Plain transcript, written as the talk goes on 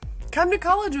Come to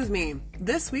college with me.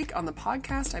 This week on the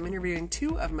podcast, I'm interviewing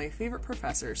two of my favorite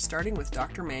professors, starting with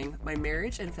Dr. Meng, my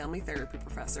marriage and family therapy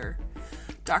professor.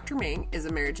 Dr. Meng is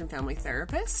a marriage and family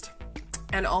therapist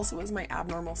and also is my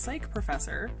abnormal psych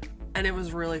professor, and it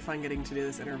was really fun getting to do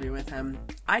this interview with him.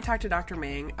 I talked to Dr.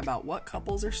 Meng about what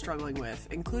couples are struggling with,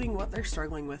 including what they're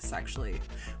struggling with sexually.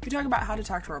 We talk about how to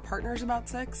talk to our partners about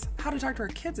sex, how to talk to our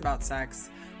kids about sex,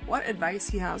 what advice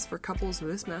he has for couples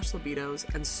with mismatched libidos,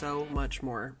 and so much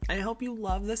more. I hope you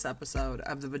love this episode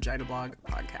of the Vagina Blog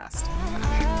podcast.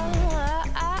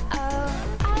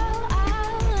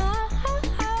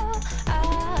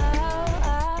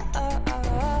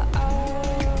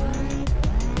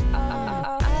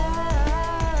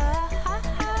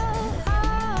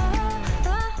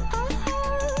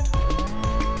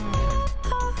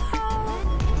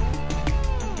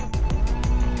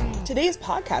 Today's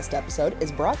podcast episode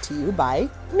is brought to you by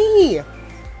me.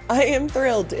 I am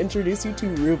thrilled to introduce you to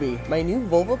Ruby, my new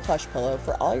vulva plush pillow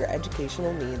for all your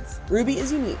educational needs. Ruby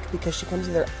is unique because she comes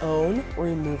with her own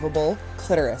removable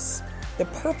clitoris, the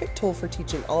perfect tool for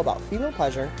teaching all about female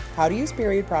pleasure, how to use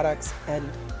period products, and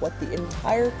what the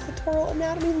entire clitoral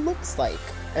anatomy looks like,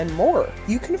 and more.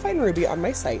 You can find Ruby on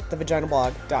my site,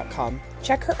 thevaginablog.com.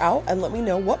 Check her out and let me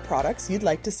know what products you'd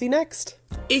like to see next.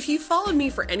 If you followed me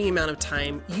for any amount of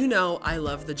time, you know I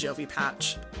love the Jovi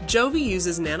patch. Jovi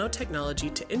uses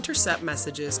nanotechnology to intercept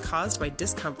messages caused by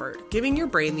discomfort, giving your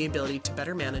brain the ability to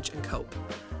better manage and cope.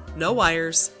 No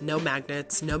wires, no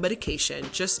magnets, no medication,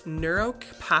 just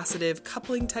neurocapacitive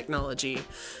coupling technology.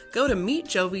 Go to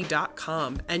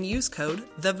meetjovi.com and use code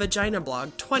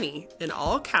TheVaginaBlog20 in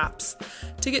all caps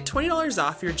to get $20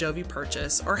 off your Jovi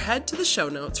purchase, or head to the show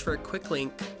notes for a quick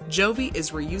link. Jovi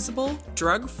is reusable,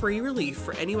 drug-free relief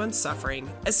for anyone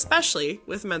suffering, especially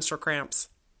with menstrual cramps.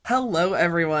 Hello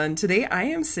everyone. Today I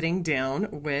am sitting down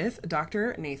with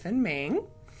Dr. Nathan Meng.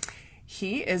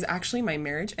 He is actually my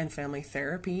marriage and family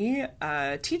therapy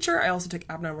teacher. I also took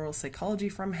abnormal psychology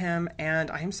from him, and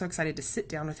I am so excited to sit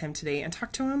down with him today and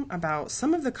talk to him about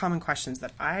some of the common questions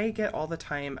that I get all the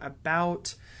time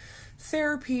about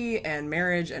therapy and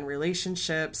marriage and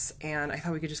relationships, and I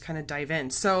thought we could just kind of dive in.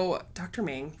 So, Dr.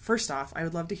 Meng, first off, I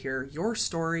would love to hear your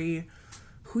story,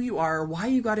 who you are, why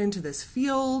you got into this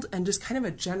field, and just kind of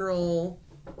a general,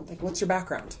 like, what's your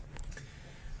background?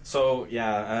 So,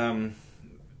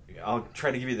 I'll try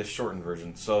to give you the shortened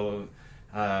version. So,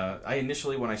 I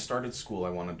initially, when I started school, I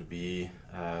wanted to be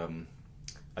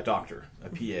a doctor, a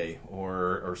PA,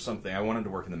 or something. I wanted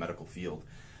to work in the medical field.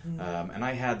 And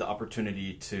I had the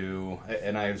opportunity to,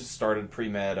 and I started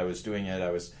pre-med, I was doing it,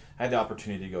 I had the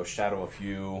opportunity to go shadow a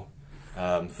few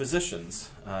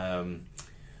physicians.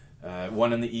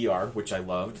 One in the ER, which I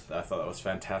loved. I thought that was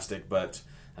fantastic. But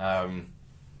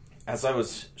as I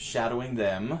was shadowing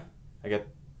them, I got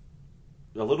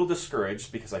a little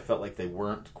discouraged because I felt like they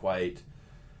weren't quite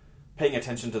paying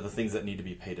attention to the things that need to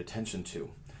be paid attention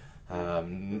to.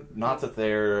 Not that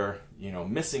they're,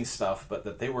 missing stuff, but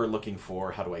that they were looking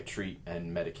for, how do I treat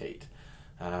and medicate?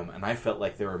 And I felt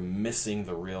like they were missing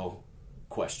the real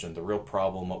question, the real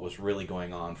problem, what was really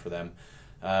going on for them.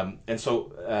 And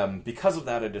so because of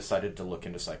that, I decided to look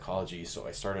into psychology. So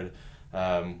I started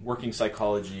working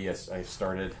psychology. I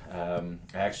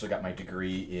actually got my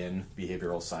degree in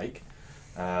behavioral psych.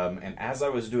 And as I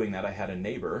was doing that, I had a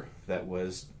neighbor that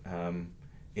was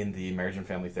in the marriage and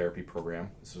family therapy program.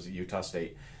 This was at Utah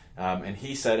State. And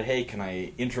he said, hey, can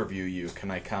I interview you?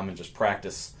 Can I come and just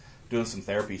practice doing some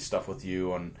therapy stuff with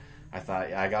you? And I thought,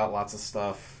 yeah, I got lots of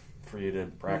stuff for you to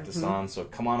practice on, so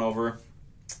come on over.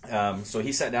 So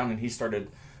he sat down and he started,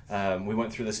 we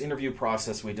went through this interview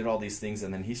process, we did all these things,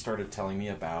 and then he started telling me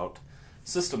about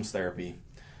systems therapy.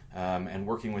 And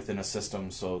working within a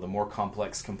system, so the more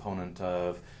complex component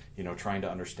of, trying to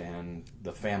understand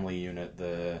the family unit,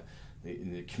 the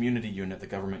community unit, the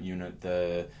government unit,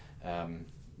 the,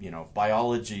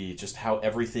 biology, just how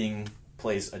everything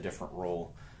plays a different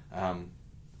role.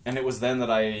 And it was then that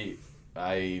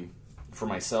I, for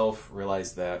myself,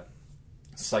 realized that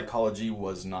psychology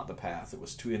was not the path. It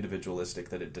was too individualistic,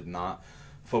 that it did not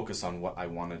focus on what I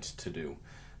wanted to do.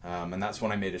 And that's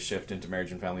when I made a shift into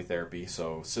marriage and family therapy.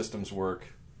 So systems work,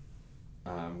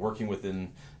 working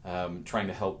within, trying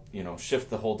to help, shift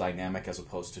the whole dynamic as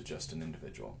opposed to just an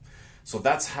individual. So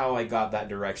that's how I got that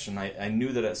direction. I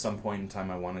knew that at some point in time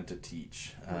I wanted to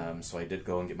teach. So I did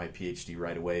go and get my PhD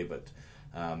right away, but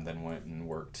then went and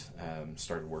worked,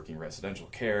 started working residential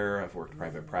care. I've worked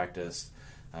private practice.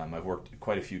 I've worked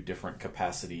quite a few different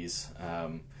capacities.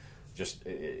 Just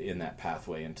in that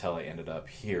pathway until I ended up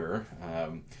here.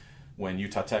 When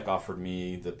Utah Tech offered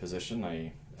me the position,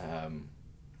 I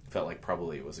felt like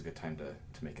probably it was a good time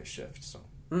to make a shift. So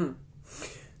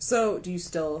So, do you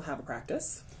still have a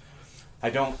practice? I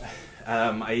don't.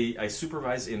 I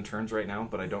supervise interns right now,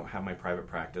 but I don't have my private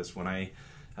practice. When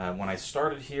I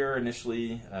started here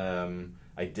initially,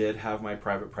 I did have my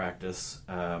private practice,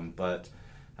 but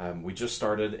we just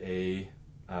started a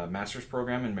master's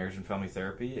program in marriage and family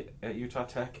therapy at Utah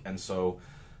Tech, and so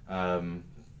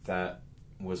that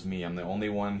was me. I'm the only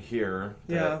one here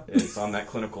that is on that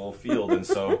clinical field, and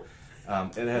so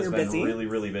it has been really,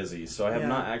 really busy. So I have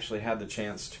not actually had the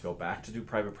chance to go back to do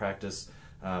private practice.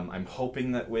 I'm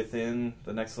hoping that within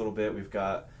the next little bit we've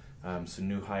got some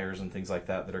new hires and things like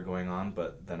that are going on,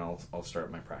 but then I'll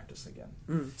start my practice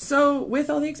again. So with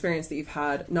all the experience that you've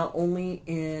had, not only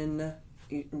in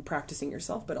practicing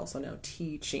yourself, but also now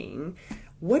teaching,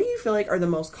 what do you feel like are the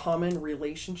most common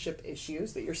relationship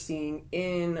issues that you're seeing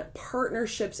in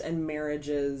partnerships and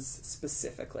marriages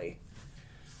specifically?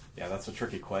 Yeah, that's a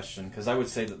tricky question, because I would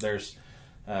say that there's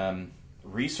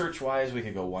research-wise, we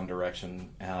could go one direction,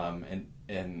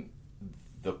 and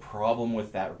the problem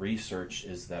with that research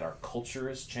is that our culture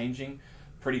is changing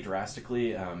pretty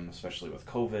drastically, especially with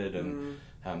COVID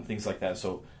and things like that.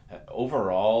 So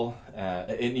overall,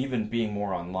 and even being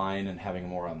more online and having a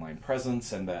more online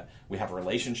presence, and that we have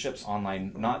relationships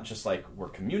online, not just like we're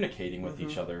communicating with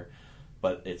each other,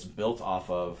 but it's built off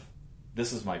of,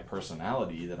 this is my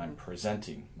personality that I'm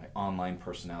presenting, my online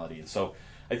personality. And so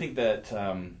I think that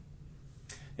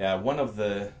one of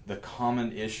the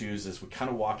common issues is we kind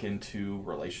of walk into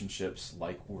relationships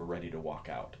like we're ready to walk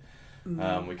out.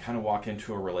 We kind of walk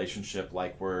into a relationship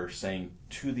like we're saying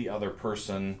to the other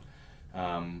person,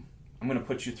 I'm going to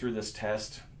put you through this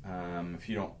test. If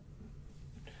you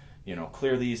don't,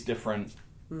 clear these different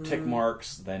tick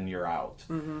marks, then you're out.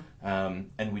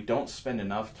 And we don't spend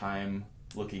enough time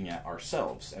looking at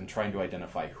ourselves and trying to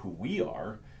identify who we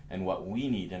are and what we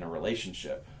need in a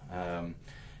relationship. And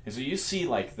so you see,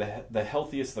 like, the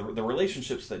healthiest, the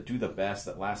relationships that do the best,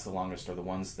 that last the longest, are the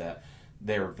ones that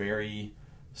they're very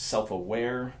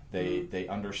self-aware. They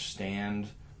understand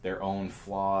their own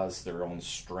flaws, their own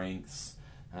strengths,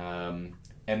 and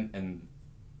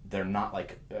they're not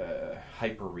like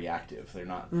hyper reactive. They're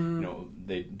not,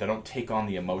 they don't take on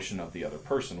the emotion of the other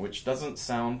person, which doesn't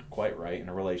sound quite right in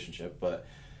a relationship. But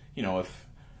if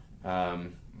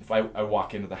I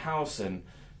walk into the house and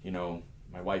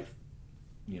my wife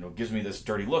gives me this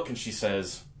dirty look and she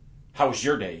says, "How was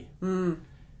your day?"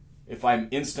 If I'm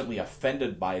instantly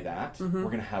offended by that, we're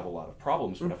going to have a lot of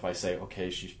problems. But if I say, okay,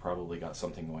 she's probably got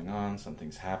something going on,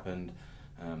 something's happened,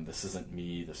 this isn't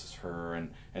me, this is her,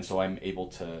 and so I'm able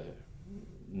to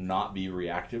not be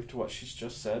reactive to what she's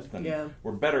just said, then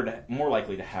we're more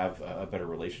likely to have a better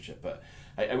relationship. But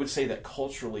I would say that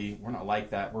culturally, we're not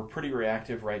like that. We're pretty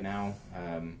reactive right now.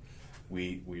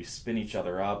 We spin each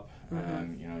other up.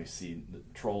 You see the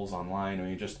trolls online. I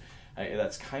mean,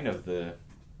 that's kind of the...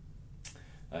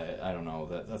 I don't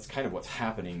know, that's kind of what's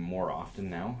happening more often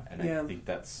now, and I think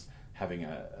that's having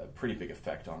a pretty big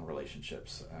effect on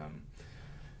relationships.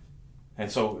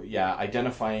 And so,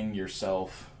 identifying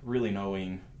yourself, really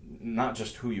knowing not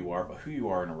just who you are, but who you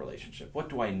are in a relationship. What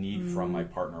do I need from my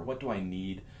partner? What do I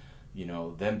need,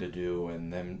 them to do,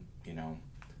 and them,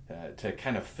 to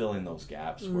kind of fill in those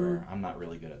gaps where I'm not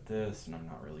really good at this, and I'm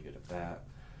not really good at that,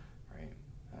 right?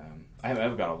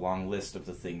 I've got a long list of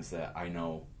the things that I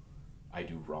know I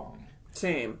do wrong.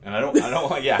 Same. And I don't want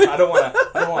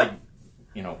to,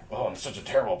 oh, I'm such a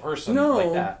terrible person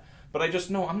like that. But I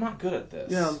just know I'm not good at this.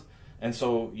 Yeah. And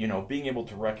so, being able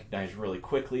to recognize really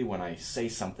quickly when I say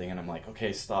something and I'm like,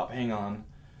 okay, stop, hang on.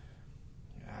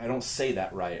 I don't say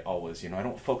that right always, I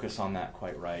don't focus on that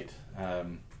quite right.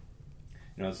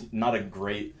 It's not a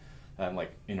great,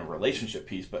 like, in a relationship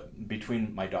piece, but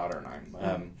between my daughter and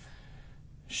I,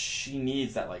 she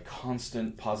needs that, like,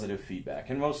 constant positive feedback,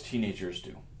 and most teenagers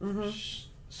do.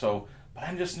 So, but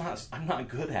I'm not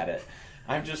good at it.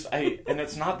 And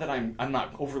it's not that I'm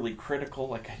not overly critical.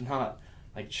 Like, I'm not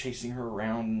like chasing her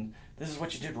around. This is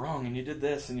what you did wrong, and you did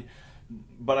this,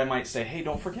 but I might say, hey,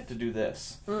 don't forget to do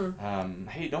this.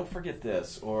 Hey, don't forget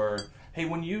this, or hey,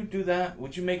 when you do that,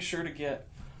 would you make sure to get,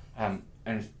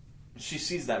 and she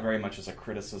sees that very much as a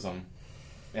criticism.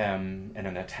 And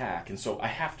an attack, and so I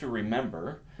have to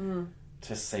remember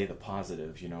to say the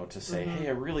positive, to say, hey,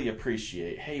 I really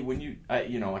appreciate, hey, when you, I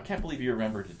can't believe you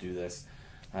remembered to do this.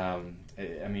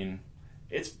 I mean,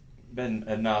 it's been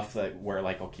enough that where,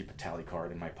 like, I'll keep a tally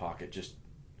card in my pocket just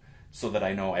so that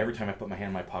I know every time I put my hand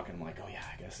in my pocket, I'm like, oh yeah,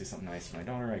 I gotta say something nice to my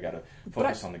daughter. I gotta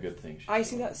focus on the good things. I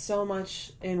see that so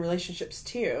much in relationships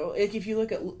too. Like, if you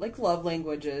look at, like, love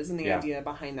languages and the idea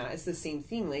behind that, it's the same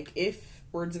thing. Like, if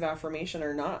words of affirmation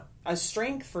are not a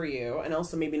strength for you, and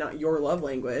also maybe not your love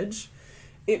language,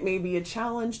 it may be a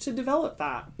challenge to develop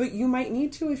that. But you might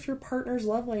need to if your partner's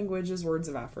love language is words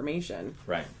of affirmation.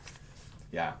 Right.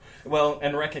 Yeah. Well,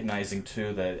 and recognizing,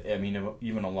 too, that, I mean,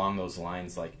 even along those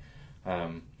lines, like,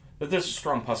 that there's a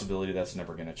strong possibility that's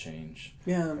never going to change.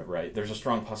 Yeah. Right? There's a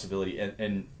strong possibility,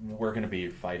 and we're going to be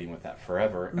fighting with that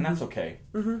forever, and that's okay.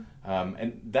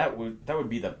 And that would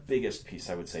be the biggest piece,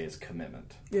 I would say, is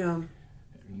commitment. Yeah.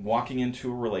 Walking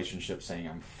into a relationship saying,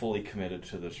 I'm fully committed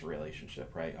to this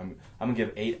relationship, right? I'm going to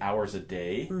give 8 hours a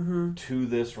day to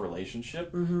this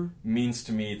relationship means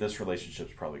to me this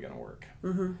relationship's probably going to work.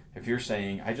 If you're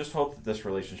saying, I just hope that this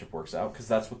relationship works out because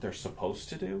that's what they're supposed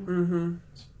to do,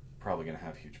 it's probably going to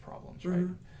have huge problems, right?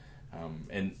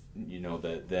 And, you know,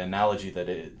 the analogy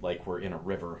that like we're in a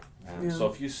river. So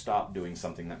if you stop doing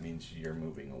something, that means you're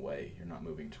moving away. You're not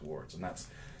moving towards. And that's,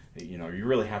 you know, you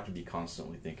really have to be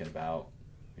constantly thinking about,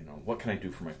 you know, what can I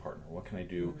do for my partner? What can I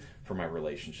do for my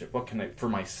relationship? What can I, for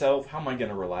myself, how am I going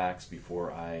to relax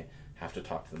before I have to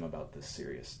talk to them about this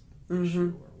serious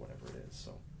issue or whatever it is?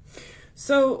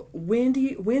 So when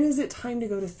is it time to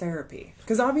go to therapy?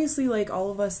 Because obviously, like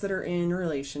all of us that are in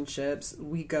relationships,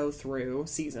 we go through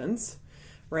seasons,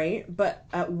 right? But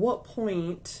at what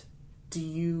point do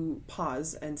you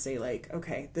pause and say, like,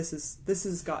 okay, this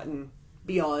has gotten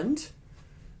beyond,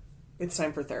 it's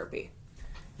time for therapy?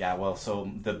 Yeah, well,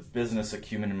 so the business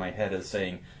acumen in my head is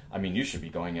saying, I mean, you should be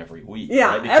going every week.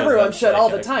 Yeah, right? Everyone should all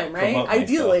the time, right?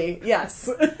 Ideally, myself. Yes.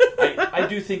 I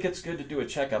do think it's good to do a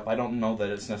checkup. I don't know that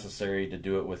it's necessary to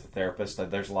do it with a therapist.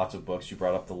 There's lots of books. You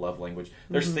brought up the love language.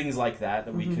 There's things like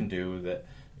that we can do that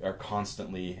are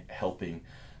constantly helping.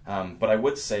 But I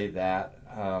would say that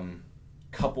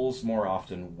couples more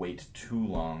often wait too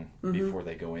long before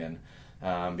they go in.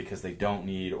 Because they don't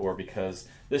need, or because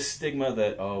this stigma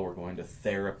that, oh, we're going to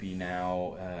therapy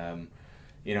now,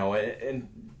 you know,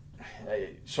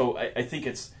 so I think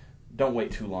it's, don't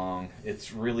wait too long.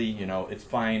 It's really, you know, it's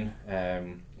fine.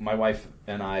 My wife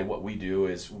and I, what we do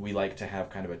is we like to have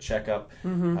kind of a checkup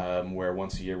where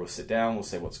once a year we'll sit down, we'll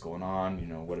say what's going on, you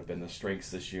know, what have been the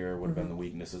strengths this year, what have been the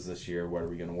weaknesses this year, what are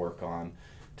we going to work on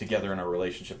together in our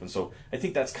relationship. And so I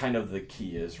think that's kind of the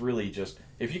key, is really just,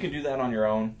 if you can do that on your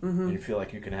own and you feel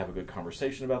like you can have a good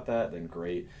conversation about that, then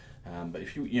great. But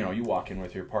if you walk in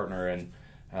with your partner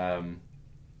and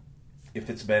if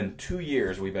it's been 2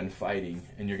 years we've been fighting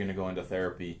and you're going to go into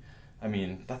therapy, I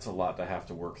mean, that's a lot to have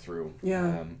to work through.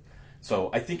 Yeah. So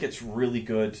I think it's really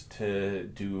good to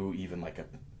do even like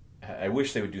I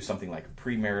wish they would do something like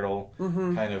premarital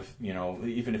kind of, you know,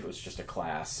 even if it was just a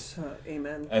class.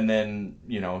 Amen. And then,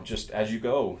 you know, just as you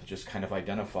go, just kind of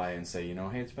identify and say, you know,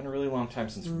 hey, it's been a really long time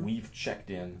since we've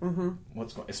checked in.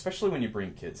 What's going, especially when you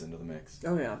bring kids into the mix.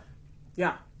 Oh, yeah.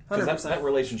 Yeah. 100%. Because that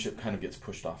relationship kind of gets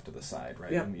pushed off to the side,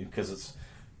 right? Yeah. I mean, because it's,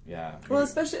 yeah. Well,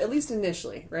 especially, at least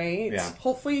initially, right? Yeah.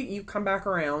 Hopefully you come back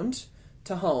around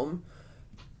to home,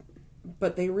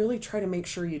 but they really try to make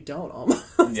sure you don't, almost.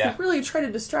 Yeah. They really try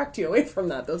to distract you away from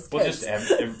that, those kids. Well,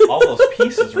 just all those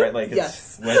pieces, right? Like, it's,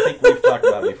 yes. I think we've talked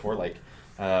about it before, like,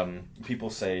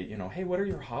 people say, you know, hey, what are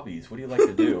your hobbies? What do you like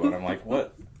to do? And I'm like,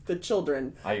 what? The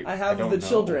children. I have don't the know.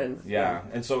 children. Yeah.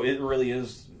 And so it really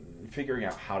is figuring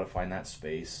out how to find that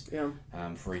space Yeah.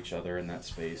 for each other in that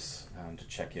space to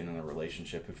check in a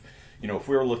relationship. If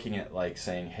we were looking at, like,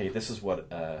 saying, hey, this is what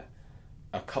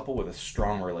a couple with a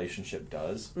strong relationship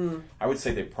does, I would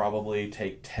say they probably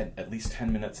take at least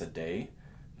 10 minutes a day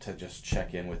to just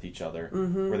check in with each other,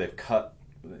 where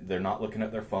they're not looking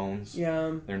at their phones.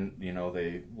 Yeah.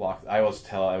 They lock. I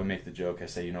would make the joke. I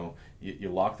say, you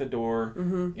lock the door,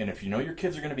 and if you know your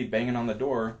kids are going to be banging on the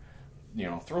door,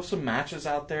 throw some matches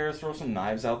out there, throw some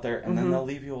knives out there, and then they'll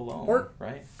leave you alone. Or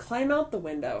right? Climb out the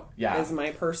window. Yeah. Is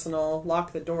my personal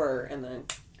lock the door and then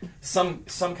some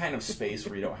kind of space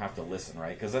where you don't have to listen,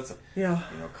 right? Because that's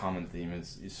a common theme.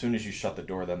 Is as soon as you shut the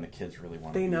door, then the kids really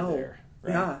want to be there.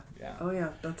 Right? Yeah. Oh yeah,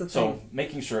 that's a thing. So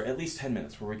making sure at least 10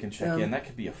 minutes where we can check in. That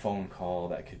could be a phone call.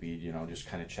 That could be just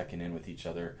kind of checking in with each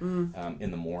other in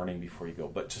the morning before you go.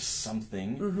 But just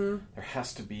something. There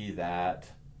has to be that.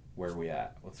 Where are we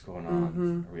at? What's going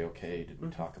on? Are we okay? Did we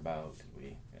talk about? Did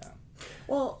we? Yeah.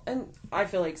 Well, and I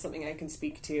feel like something I can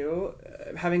speak to,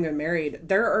 having been married,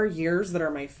 there are years that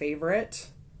are my favorite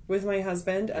with my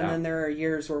husband, and then there are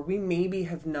years where we maybe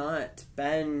have not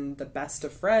been the best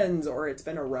of friends, or it's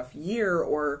been a rough year,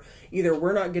 or either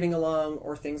we're not getting along,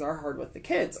 or things are hard with the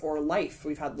kids, or life.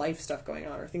 We've had life stuff going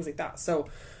on, or things like that. So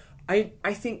I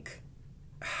think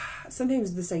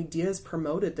sometimes this idea is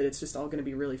promoted that it's just all going to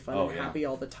be really fun and happy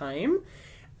all the time.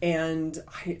 And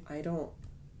I don't,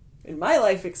 in my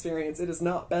life experience, it has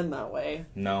not been that way.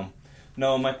 No,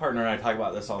 my partner and I talk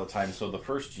about this all the time. So the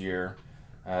first year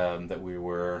that we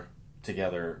were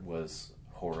together was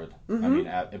horrid. I mean,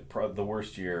 the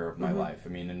worst year of my life. I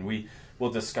mean, and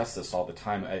we'll discuss this all the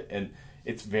time. And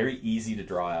it's very easy to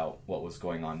draw out what was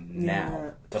going on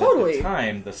now. But totally. at the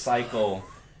time, the cycle,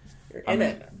 You're in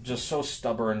it. just so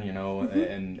stubborn, you know,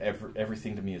 and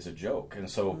everything to me is a joke. And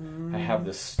so I have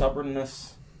this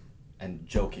stubbornness and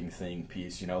joking thing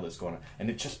piece, you know, that's going on. And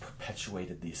it just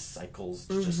perpetuated these cycles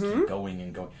to just keep going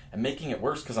and going. And making it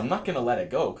worse because I'm not going to let it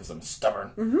go because I'm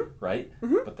stubborn, right?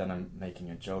 But then I'm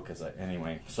making a joke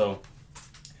anyway. So,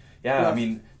 yeah, I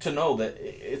mean, to know that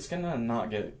it's not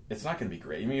going to be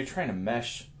great. I mean, you're trying to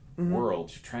mesh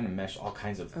worlds. You're trying to mesh all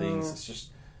kinds of things. It's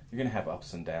just, you're going to have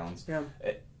ups and downs. Yeah.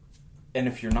 And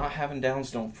if you're not having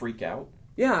downs, don't freak out.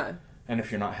 Yeah. And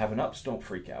if you're not having ups, don't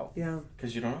freak out. Yeah.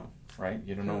 Because you don't know. Right?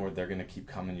 You don't know where they're going to keep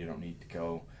coming. You don't need to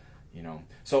go, you know.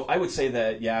 So I would say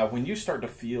that, yeah, when you start to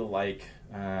feel like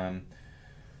the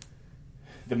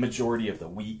majority of the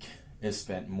week is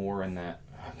spent more in that,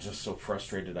 I'm just so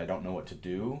frustrated, I don't know what to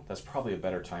do, that's probably a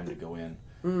better time to go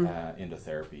into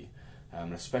therapy,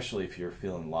 especially if you're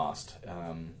feeling lost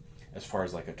as far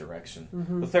as like a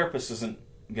direction. The therapist isn't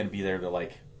going to be there to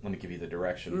like, let me give you the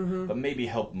direction, but maybe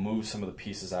help move some of the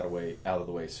pieces out of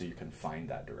the way so you can find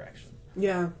that direction.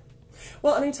 Yeah.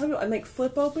 Well, and I tell you, and like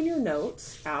flip open your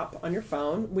notes app on your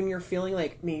phone when you're feeling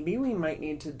like maybe we might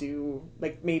need to do,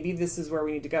 like maybe this is where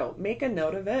we need to go. Make a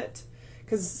note of it.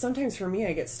 Because sometimes for me,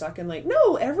 I get stuck in like,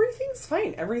 no, everything's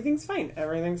fine. Everything's fine.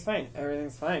 Everything's fine.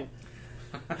 Everything's fine.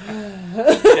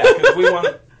 Yeah, because we want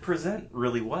to present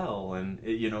really well. And,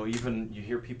 you know, even you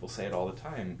hear people say it all the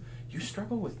time. You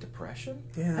struggle with depression?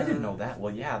 Yeah. I didn't know that.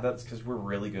 Well, yeah, that's because we're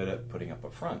really good at putting up a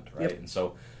front, right? Yep. And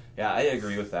so, yeah, I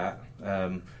agree with that.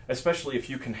 Especially if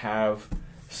you can have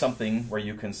something where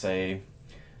you can say,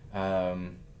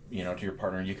 you know, to your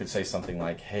partner, you could say something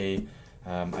like, hey,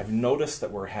 I've noticed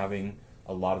that we're having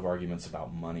a lot of arguments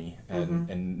about money,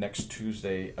 and next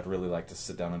Tuesday I'd really like to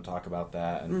sit down and talk about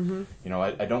that. And, you know,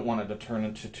 I don't want it to turn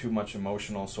into too much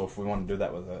emotional, so if we want to do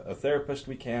that with a therapist,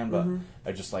 we can, but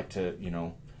I'd just like to, you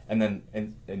know, and then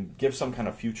and give some kind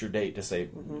of future date to say,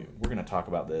 we're going to talk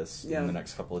about this in the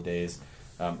next couple of days.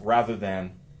 Rather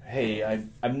than, hey,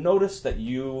 I've noticed that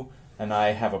you and I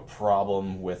have a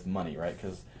problem with money, right?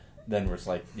 Because then we're just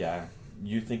like, yeah,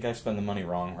 you think I spend the money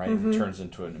wrong, right? It turns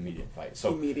into an immediate fight.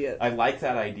 So I like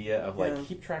that idea of like,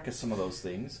 keep track of some of those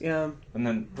things. Yeah. And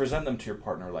then present them to your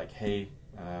partner like, hey,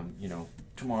 you know,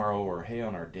 tomorrow, or hey,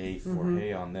 on our date, or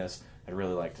hey, on this, I'd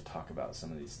really like to talk about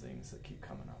some of these things that keep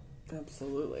coming up.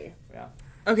 Absolutely. Yeah.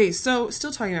 Okay, so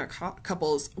still talking about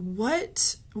couples,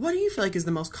 what do you feel like is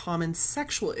the most common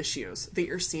sexual issues that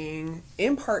you're seeing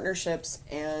in partnerships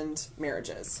and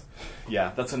marriages?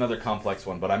 Yeah, that's another complex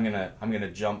one, but I'm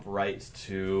gonna jump right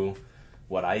to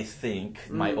what I think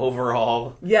my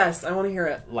overall I want to hear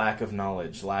it. Lack of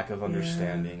knowledge, lack of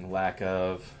understanding, lack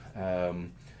of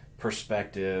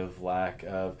perspective, lack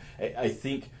of. I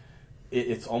think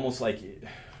it's almost like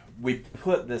we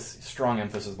put this strong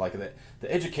emphasis like that.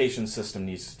 The education system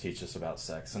needs to teach us about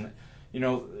sex, and you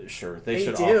know, sure, they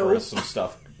should offer us some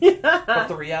stuff. But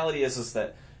the reality is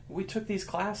that we took these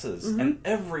classes, and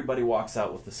everybody walks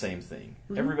out with the same thing.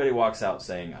 Everybody walks out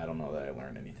saying, "I don't know that I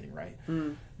learned anything," right?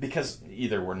 Because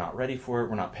either we're not ready for it,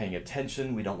 we're not paying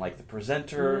attention, we don't like the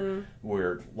presenter,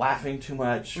 we're laughing too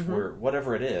much, we're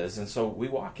whatever it is, and so we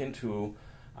walk into,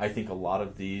 I think, a lot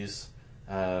of these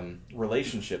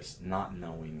relationships not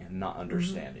knowing and not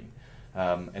understanding.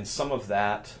 And some of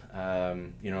that,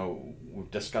 you know,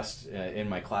 we've discussed in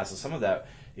my classes, some of that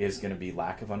is going to be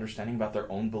lack of understanding about their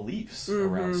own beliefs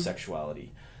around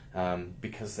sexuality,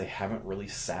 because they haven't really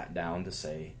sat down to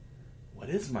say, what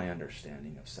is my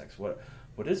understanding of sex?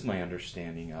 What is my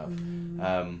understanding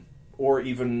of, or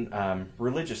even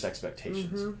religious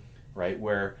expectations, right?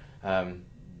 Where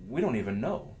we don't even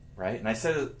know, right? And I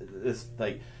said this,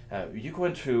 like, you go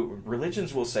into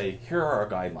religions will say, here are our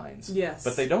guidelines. Yes.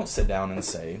 But they don't sit down and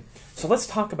say, so let's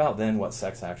talk about then what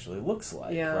sex actually looks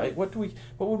like, right? What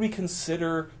would we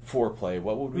consider foreplay?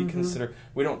 What would we consider?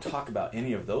 We don't talk about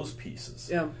any of those pieces.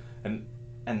 Yeah.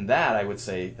 And that, I would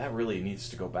say, that really needs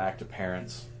to go back to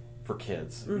parents for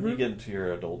kids. When you get into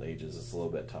your adult ages, it's a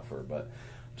little bit tougher, but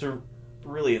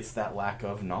really it's that lack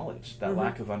of knowledge, that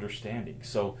lack of understanding.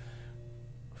 So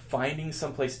finding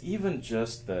someplace, even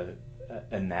just the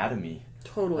anatomy.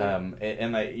 Totally.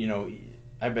 And I, you know,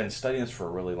 I've been studying this for a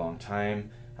really long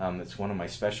time. It's one of my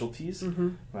specialties.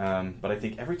 But I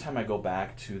think every time I go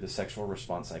back to the sexual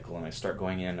response cycle and I start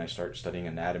going in and I start studying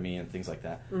anatomy and things like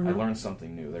that, I learn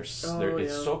something new. It's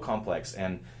so complex.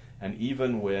 And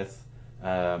even with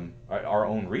our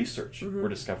own research, we're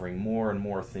discovering more and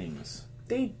more things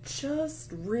they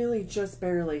really just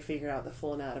barely figured out the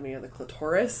full anatomy of the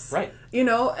clitoris. Right. You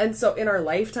know, and so in our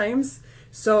lifetimes,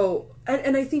 so,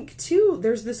 and I think too,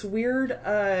 there's this weird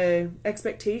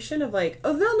expectation of like,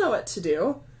 oh, they'll know what to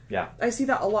do. Yeah. I see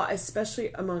that a lot,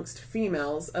 especially amongst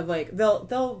females, of like, they'll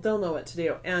know what to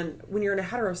do. And when you're in a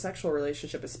heterosexual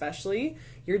relationship especially,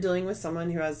 you're dealing with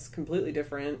someone who has completely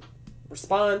different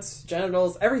response,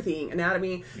 genitals, everything,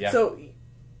 anatomy. Yeah. So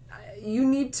you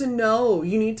need to know,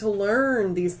 you need to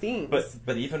learn these things.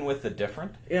 But even with the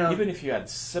different, even if you had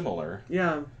similar,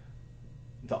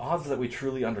 the odds that we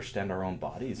truly understand our own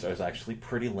bodies is actually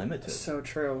pretty limited. So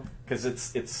true. Because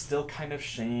it's still kind of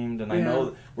shamed, and I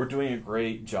know we're doing a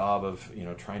great job of, you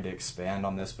know, trying to expand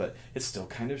on this, but it's still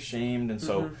kind of shamed, and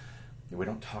so we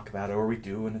don't talk about it, or we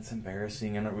do, and it's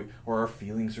embarrassing, and or our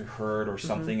feelings are hurt or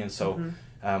something, and so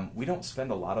we don't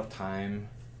spend a lot of time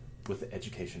with the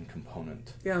education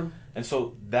component. Yeah. And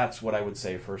so that's what I would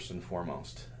say first and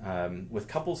foremost. With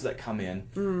couples that come in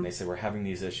and they say, we're having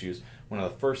these issues, one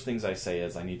of the first things I say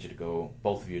is, I need you to go,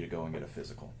 both of you to go and get a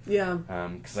physical. Yeah.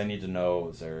 Because I need to know,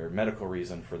 is there a medical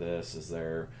reason for this? Is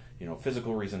there, you know,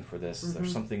 physical reason for this? Is there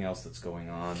something else that's going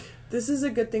on? This is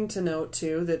a good thing to note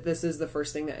too, that this is the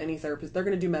first thing that any therapist, they're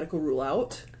going to do medical rule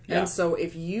out. Yeah. And so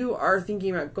if you are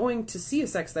thinking about going to see a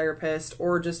sex therapist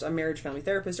or just a marriage family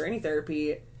therapist or any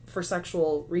therapy for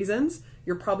sexual reasons,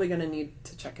 you're probably going to need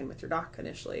to check in with your doc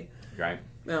initially. Right.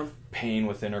 Yeah. Pain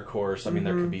with intercourse. I mean,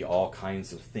 there could be all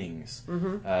kinds of things.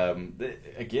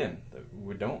 Again,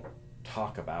 we don't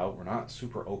talk about, we're not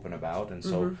super open about, and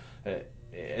so,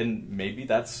 and maybe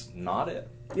that's not it.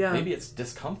 Yeah. Maybe it's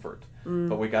discomfort,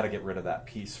 but we got to get rid of that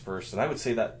piece first. And I would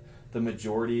say that the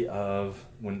majority of,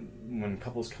 when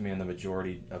couples come in, the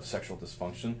majority of sexual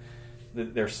dysfunction,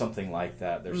 there's something like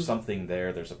that. There's something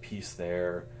there. There's a piece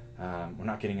there. We're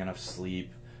not getting enough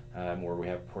sleep, or we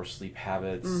have poor sleep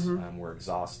habits. We're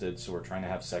exhausted, so we're trying to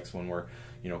have sex when we're,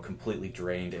 you know, completely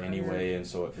drained anyway, and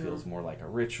so it feels more like a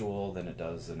ritual than it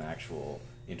does an actual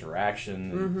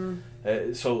interaction.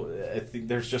 So I think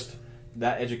there's just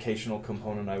that educational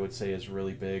component, I would say, is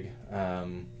really big.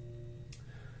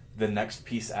 The next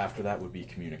piece after that would be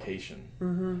communication.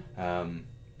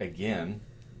 Again,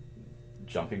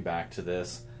 jumping back to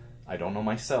this, I don't know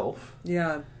myself.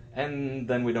 Yeah. And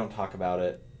then we don't talk about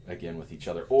it again with each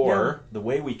other. Or the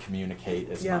way we communicate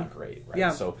is not great, right?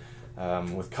 Yeah. So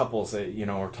with couples, you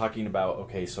know, we're talking about,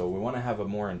 okay, so we want to have a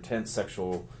more intense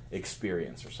sexual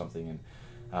experience or something.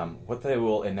 And what they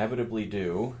will inevitably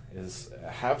do is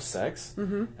have sex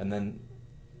and then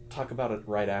talk about it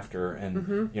right after.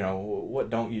 And, you know, what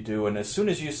don't you do? And as soon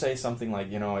as you say something like,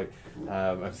 you know,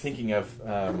 I'm thinking of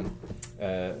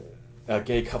a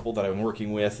gay couple that I'm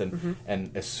working with,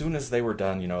 and as soon as they were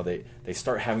done, you know, they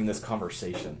start having this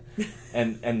conversation,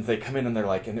 and they come in and they're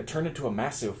like, and it turned into a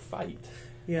massive fight.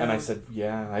 Yeah. And I said,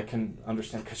 yeah, I can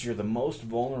understand, because you're the most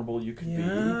vulnerable you can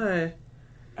be.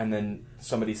 And then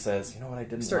somebody says, you know what I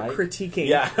didn't start like? Critiquing.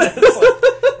 Yeah.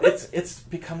 It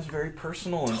becomes very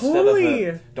personal. Totally.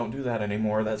 Instead of don't do that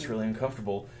anymore, that's really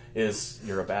uncomfortable, is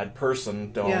you're a bad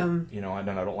person, don't, you know, I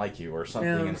don't like you or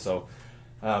something. And so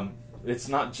it's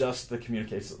not just the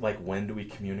communication, like when do we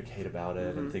communicate about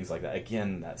it and things like that.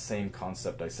 Again, that same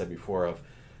concept I said before of,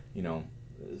 you know,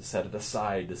 set it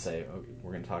aside to say, oh,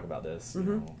 we're going to talk about this, you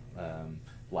know,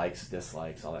 likes,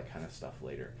 dislikes, all that kind of stuff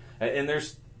later. And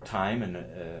there's time and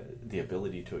the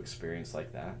ability to experience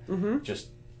like that. Just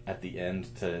at the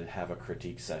end to have a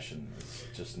critique session is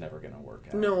just never going to work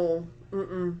out. No.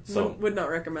 So would not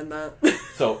recommend that.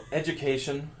 So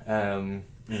education,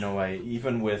 you know,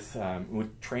 even with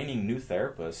training new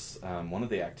therapists, one of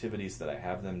the activities that I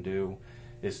have them do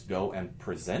is go and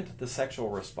present the sexual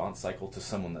response cycle to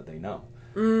someone that they know,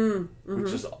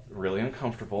 which is really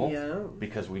uncomfortable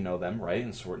because we know them, right?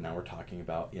 And so now we're talking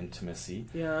about intimacy.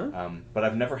 Yeah. But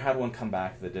I've never had one come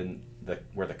back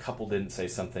where the couple didn't say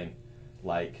something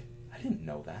like, I didn't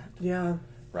know that. Yeah.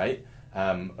 Right?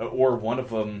 Or one of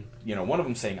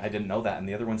them saying, I didn't know that, and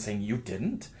the other one saying, you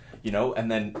didn't? You know, and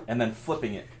then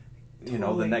flipping it. You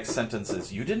know, the next sentence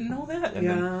is, you didn't know that? And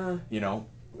then, you know,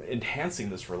 enhancing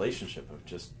this relationship of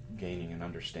just gaining an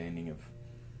understanding of,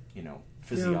 you know,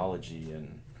 physiology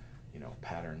and, you know,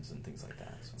 patterns and things like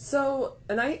that. So,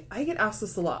 and I get asked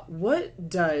this a lot. What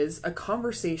does a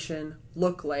conversation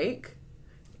look like?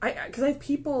 Because I have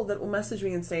people that will message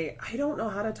me and say, I don't know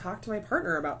how to talk to my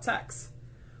partner about sex.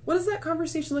 What does that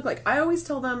conversation look like? I always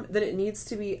tell them that it needs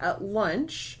to be at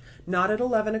lunch, not at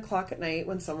 11 o'clock at night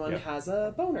when someone has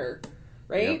a boner,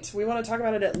 right? We want to talk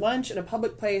about it at lunch in a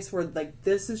public place where, like,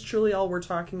 this is truly all we're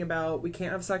talking about. We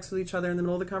can't have sex with each other in the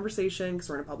middle of the conversation because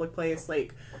we're in a public place.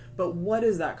 Like, but what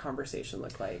does that conversation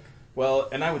look like? Well,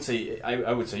 and I would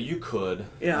say you could.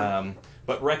 Yeah.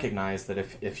 But recognize that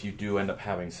if you do end up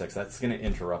having sex, that's going to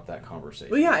interrupt that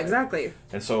conversation. Well, yeah, right? exactly.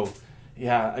 And so,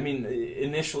 yeah, I mean,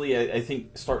 initially, I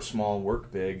think start small,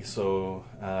 work big. So,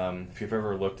 if you've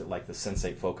ever looked at like the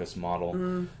sensate focus model,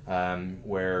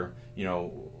 where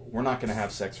we're not going to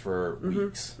have sex for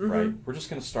weeks, right? We're just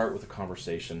going to start with a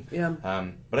conversation. Yeah.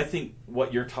 But I think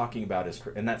what you're talking about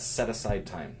and that's set aside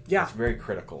time. Yeah. It's very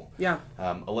critical. Yeah.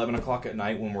 11 o'clock at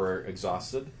night when we're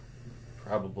exhausted,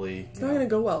 probably. It's not going to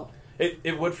go well.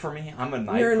 It would for me. I'm a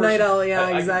night You're person. a night owl,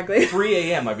 yeah, exactly. 3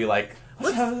 a.m. I'd be like,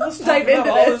 let's dive talk about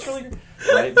into all this. really good.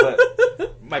 Right?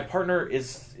 But my partner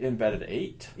is in bed at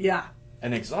 8. Yeah.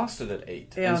 And exhausted at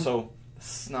 8. Yeah. And so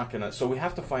it's not going to... So we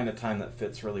have to find a time that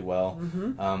fits really well.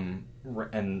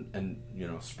 And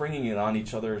springing it on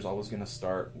each other is always going to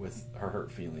start with a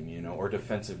hurt feeling, or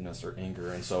defensiveness or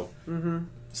anger. And so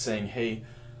saying, hey,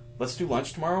 let's do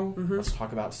lunch tomorrow. Let's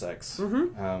talk about sex.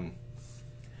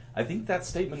 I think that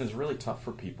statement is really tough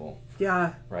for people.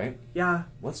 Yeah. Right? Yeah.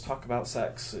 Let's talk about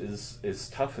sex is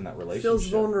tough in that relationship. It feels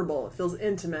vulnerable. It feels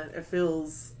intimate. It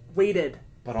feels weighted.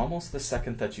 But almost the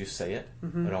second that you say it,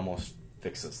 it almost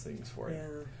fixes things for you.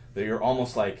 Yeah. That you're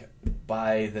almost like,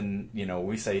 by the,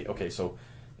 we say, okay, so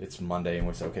it's Monday, and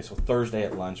we say, okay, so Thursday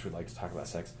at lunch, we'd like to talk about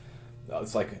sex.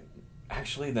 It's like,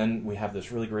 actually, then we have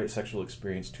this really great sexual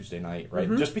experience Tuesday night,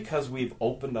 right? Just because we've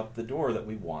opened up the door that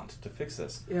we want to fix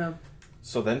this. Yeah.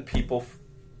 So then people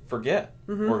forget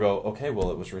or go, okay,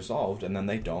 well, it was resolved, and then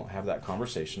they don't have that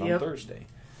conversation on Thursday.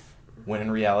 When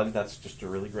in reality, that's just a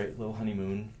really great little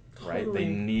honeymoon, right? Totally. They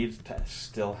need to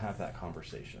still have that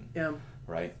conversation,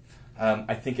 right?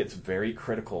 I think it's very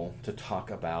critical to talk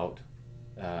about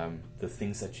the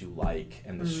things that you like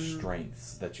and the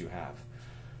strengths that you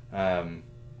have.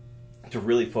 To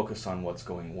really focus on what's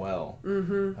going well.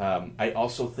 I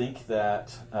also think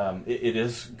that it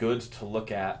is good to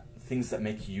look at things that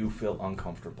make you feel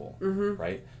uncomfortable,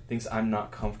 right? Things I'm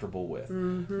not comfortable with.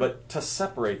 But to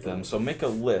separate them, so make a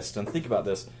list and think about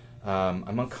this.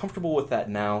 I'm uncomfortable with that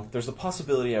now. There's a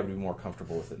possibility I would be more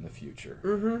comfortable with it in the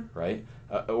future, right?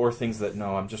 Or things that,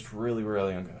 no, I'm just really,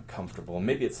 really uncomfortable.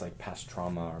 Maybe it's like past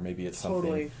trauma, or maybe it's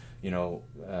something,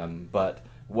 but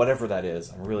whatever that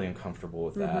is, I'm really uncomfortable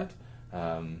with that.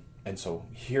 And so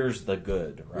here's the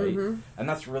good, right? And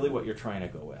that's really what you're trying to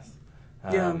go with.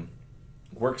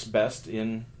 Works best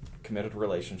in committed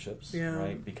relationships,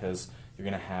 right? Because you're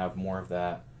going to have more of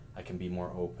that. I can be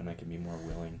more open. I can be more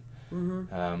willing.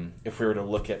 If we were to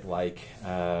look at like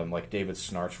David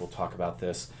Snarch will talk about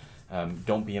this,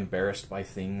 don't be embarrassed by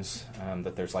things,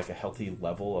 that there's like a healthy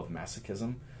level of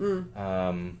masochism,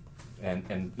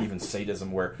 and even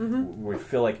sadism, where we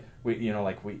feel like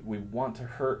we want to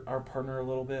hurt our partner a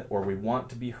little bit, or we want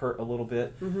to be hurt a little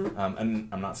bit. And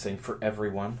I'm not saying for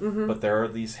everyone, but there are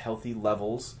these healthy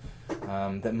levels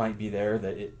that might be there,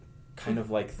 that it kind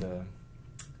of like the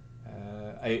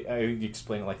I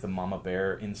explain it like the mama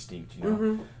bear instinct,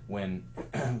 when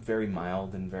very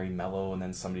mild and very mellow, and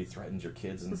then somebody threatens your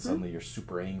kids, and suddenly you're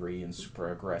super angry and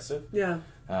super aggressive.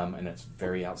 And it's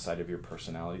very outside of your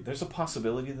personality. There's a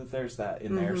possibility that there's that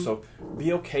in there, so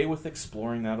be okay with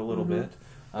exploring that a little bit.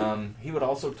 He would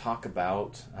also talk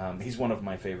about, he's one of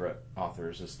my favorite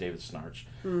authors, is David Snarch.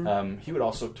 He would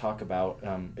also talk about,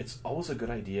 it's always a good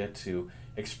idea to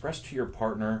express to your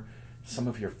partner some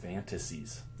of your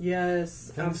fantasies.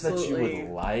 Yes, things absolutely. that you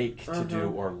would like to do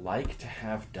or like to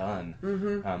have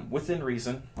done, within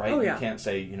reason, right? Oh, yeah. You can't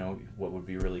say, what would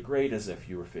be really great is if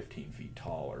you were 15 feet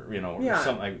tall, or, or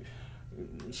something.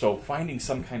 So finding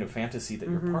some kind of fantasy that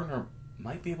your partner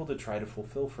might be able to try to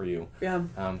fulfill for you,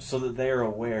 so that they're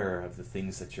aware of the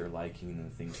things that you're liking and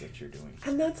the things that you're doing.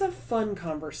 And that's a fun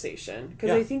conversation, because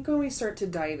I think when we start to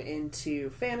dive into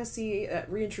fantasy,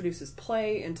 that reintroduces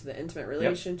play into the intimate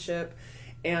relationship,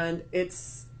 and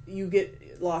you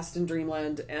get lost in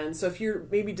dreamland. And so if you're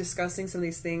maybe discussing some of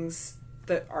these things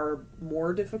that are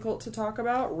more difficult to talk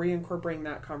about, reincorporating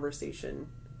that conversation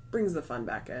brings the fun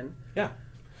back in. Yeah.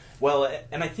 Well,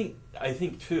 and I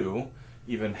think too,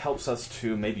 even helps us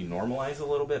to maybe normalize a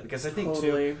little bit, because I think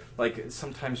too, like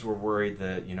sometimes we're worried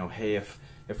that, hey,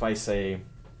 if I say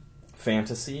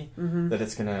fantasy, that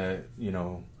it's gonna,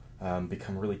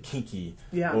 become really kinky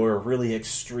or really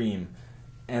extreme,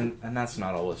 and that's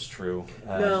not always true.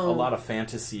 No. A lot of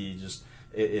fantasy just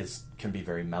can be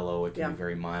very mellow. It can be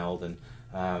very mild,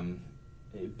 and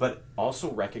but also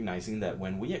recognizing that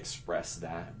when we express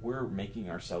that, we're making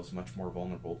ourselves much more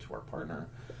vulnerable to our partner.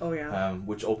 Oh, yeah.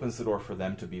 Which opens the door for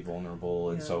them to be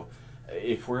vulnerable. And so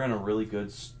if we're in a really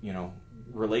good,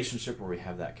 relationship where we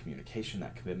have that communication,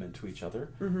 that commitment to each other,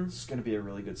 it's going to be a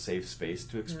really good safe space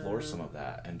to explore some of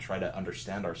that and try to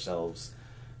understand ourselves,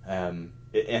 and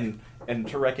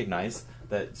to recognize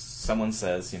that someone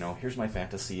says, here's my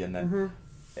fantasy, and then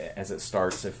as it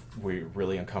starts, if we're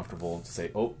really uncomfortable, to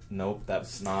say, oh, nope,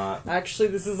 that's not... Actually,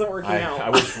 this isn't working out. I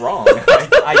was wrong.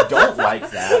 I don't like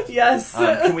that. Yes.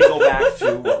 Can we go back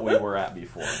to what we were at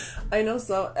before? I know,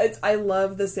 so I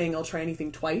love the saying, I'll try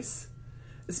anything twice,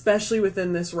 especially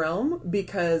within this realm,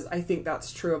 because I think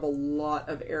that's true of a lot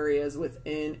of areas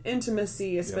within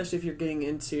intimacy, especially if you're getting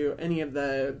into any of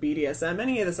the BDSM,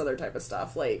 any of this other type of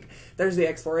stuff. Like, there's the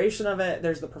exploration of it,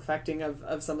 there's the perfecting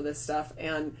of some of this stuff,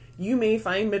 and you may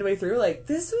find midway through, like,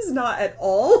 this was not at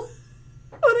all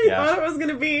what I thought it was going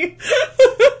to be.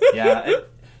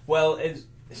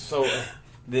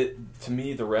 To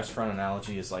me, the restaurant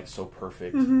analogy is, like, so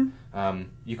perfect.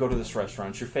 You go to this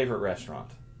restaurant, it's your favorite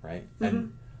restaurant, right?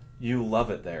 And you love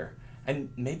it there.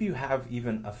 And maybe you have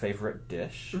even a favorite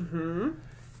dish. And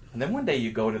then one day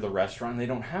you go to the restaurant and they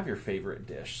don't have your favorite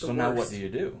dish. So now what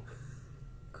do?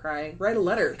 Cry. Write a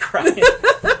letter. Cry.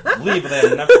 Leave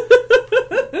them.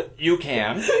 You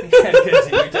can and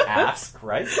continue to ask,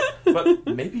 right? But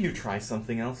maybe you try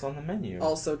something else on the menu.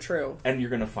 Also true. And you're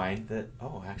going to find that,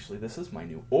 oh, actually, this is my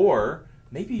new. Or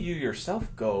maybe you yourself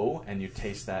go and you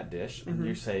taste that dish and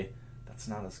you say, it's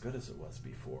not as good as it was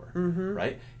before,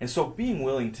 right? And so being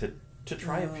willing to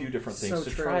try a few different things,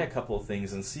 try a couple of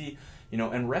things and see,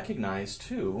 and recognize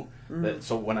too that,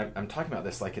 so when I'm talking about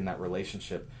this, like in that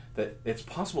relationship, that it's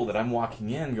possible that I'm walking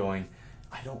in going,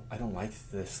 I don't like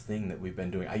this thing that we've been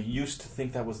doing. I used to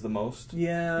think that was the most,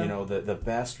 the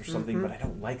best or something, but I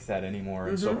don't like that anymore.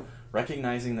 And so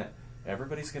recognizing that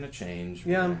everybody's going to change,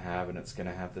 we're going to have, and it's going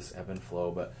to have this ebb and flow,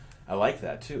 but I like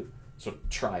that too. So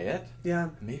try it. Yeah.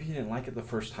 Maybe you didn't like it the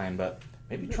first time, but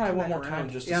maybe try it one more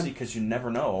time just to see, because you never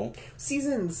know.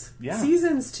 Seasons. Yeah.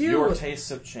 Seasons, too. Your tastes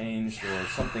have changed, or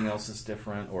something else is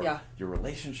different, or your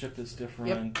relationship is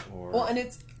different. Or... Well,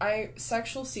 and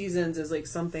sexual seasons is like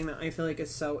something that I feel like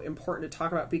is so important to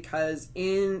talk about, because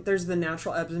there's the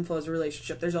natural ebbs and flows of a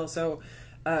relationship. There's also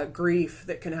grief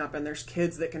that can happen. There's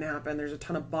kids that can happen. There's a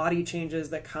ton of body changes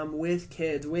that come with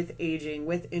kids, with aging,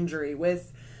 with injury,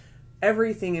 with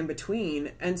everything in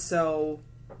between. And so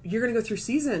you're going to go through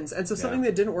seasons. And so something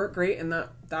that didn't work great in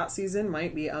that season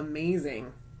might be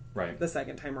amazing the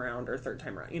second time around or third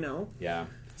time around, Yeah.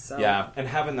 So. Yeah, and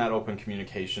having that open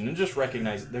communication and just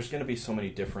recognize there's going to be so many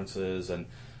differences, and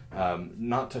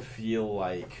not to feel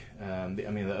like,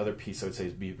 the other piece I would say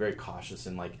is be very cautious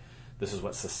in, like, this is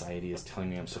what society is telling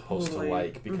me I'm supposed to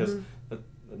like, because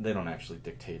they don't actually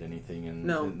dictate anything, and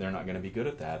they're not going to be good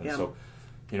at that. And so,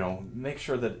 make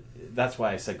sure that's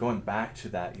why I said going back to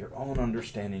that, your own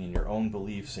understanding and your own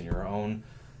beliefs and your own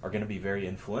are going to be very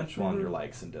influential on your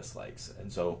likes and dislikes.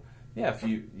 And so, if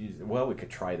we could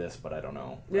try this, but I don't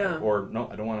know. Right? Or, no,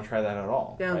 I don't want to try that at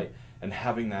all. Yeah. Right? And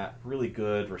having that really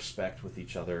good respect with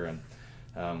each other. And,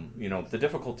 the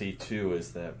difficulty, too,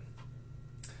 is that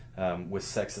with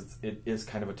sex, it is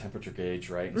kind of a temperature gauge,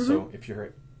 right? And so if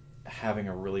you're having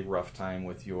a really rough time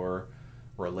with your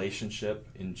relationship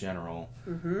in general,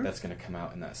 that's going to come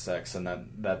out in that sex, and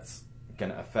that's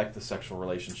going to affect the sexual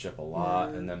relationship a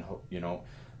lot, and then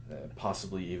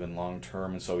possibly even long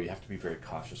term. And so you have to be very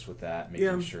cautious with that,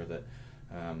 making sure that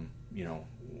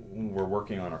we're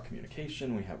working on our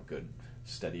communication, we have a good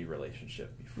steady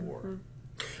relationship before.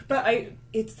 But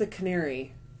it's the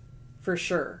canary for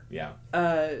sure. Yeah.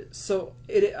 So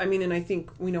and I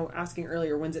think asking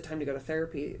earlier, when's it time to go to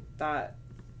therapy, that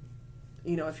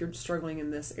if you're struggling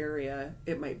in this area,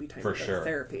 it might be time to go to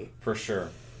therapy. For sure.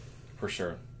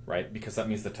 Right? Because that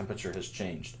means the temperature has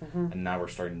changed, and now we're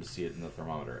starting to see it in the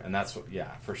thermometer. And that's what,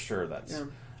 for sure, that's...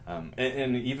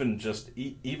 And even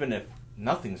even if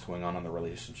nothing's going on in the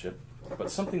relationship, but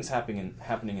something's happening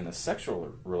in a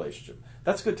sexual relationship,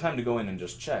 that's a good time to go in and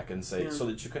just check and say, so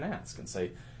that you can ask and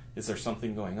say, is there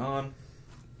something going on?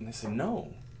 And they say,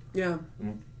 no. Yeah.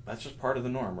 And that's just part of the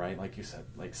norm, right? Like you said,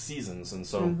 like seasons. And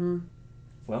so...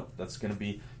 Well, that's going to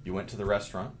be, you went to the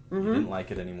restaurant, you didn't like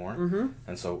it anymore,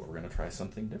 and so we're going to try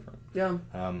something different. Yeah.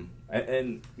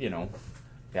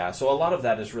 So a lot of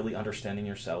that is really understanding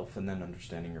yourself, and then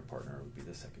understanding your partner would be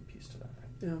the second piece to that, right?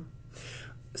 Yeah.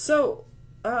 So,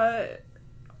 I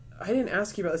didn't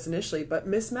ask you about this initially, but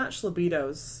mismatched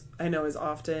libidos, I know, is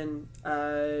often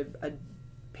a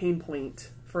pain point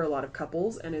for a lot of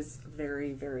couples, and is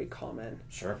very, very common.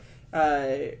 Sure.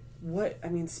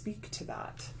 Speak to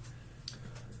that.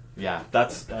 Yeah,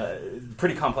 that's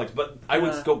pretty complex, but I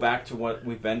would go back to what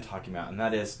we've been talking about, and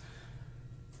that is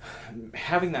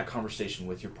having that conversation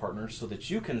with your partner so that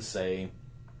you can say,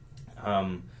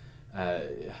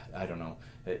 I don't know.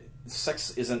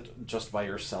 Sex isn't just by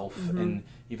yourself, and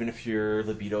even if your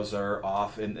libidos are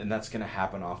off, and that's going to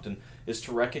happen often, is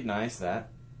to recognize that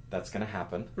that's going to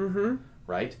happen,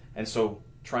 right? And so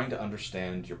trying to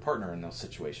understand your partner in those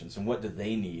situations, and what do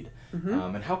they need,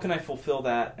 and how can I fulfill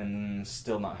that and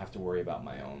still not have to worry about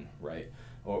my own, right?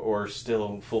 Or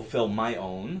still fulfill my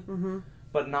own,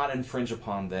 but not infringe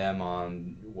upon them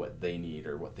on what they need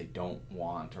or what they don't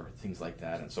want or things like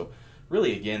that. And so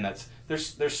really, again,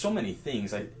 there's so many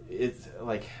things.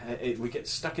 We get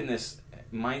stuck in this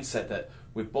mindset that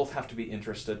we both have to be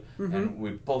interested, and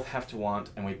we both have to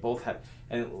want, and we both have,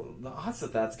 and the odds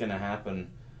that that's going to happen,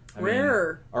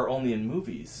 Rare. Are only in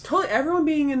movies. Totally, everyone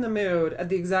being in the mood at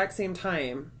the exact same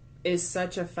time is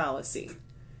such a fallacy.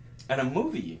 And a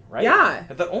movie, right? Yeah.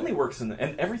 That only works and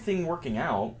everything working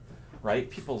out, right?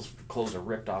 People's clothes are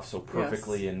ripped off so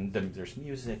perfectly, and then there's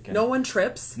music. And no one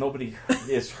trips. Nobody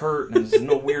is hurt, and there's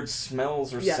no weird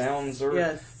smells or sounds,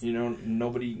 or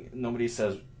nobody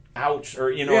says "ouch"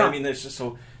 or what I mean. There's just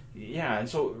so and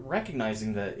so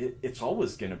recognizing that it's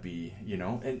always going to be,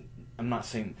 and I'm not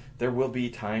saying there will be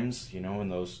times, in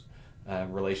those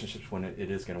relationships when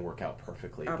it is going to work out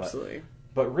perfectly. Absolutely.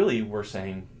 But really, we're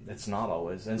saying it's not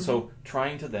always. And so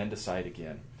trying to then decide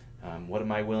again, what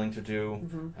am I willing to do?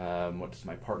 What does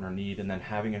my partner need? And then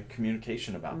having a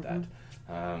communication about that.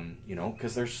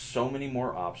 Because there's so many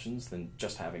more options than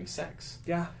just having sex.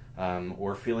 Yeah.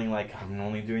 Or feeling like I'm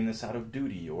only doing this out of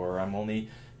duty, or I'm only,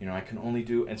 I can only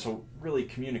do. And so really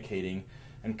communicating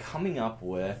and coming up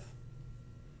with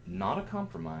not a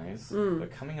compromise, but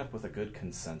coming up with a good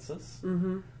consensus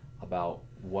about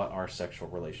what our sexual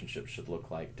relationship should look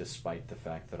like, despite the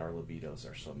fact that our libidos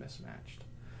are so mismatched.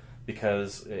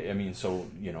 Because,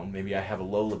 maybe I have a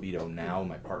low libido now,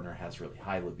 my partner has really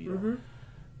high libido.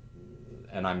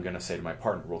 And I'm going to say to my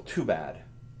partner, well, too bad,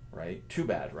 right? Too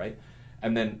bad, right?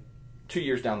 And then 2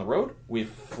 years down the road, we've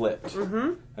flipped.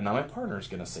 And now my partner's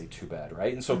going to say too bad,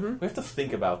 right? And so we have to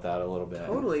think about that a little bit.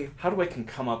 Totally. How do I can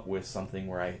come up with something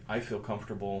where I feel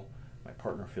comfortable, my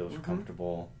partner feels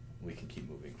comfortable, we can keep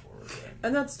moving forward. Right?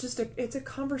 And that's just it's a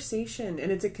conversation,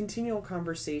 and it's a continual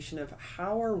conversation of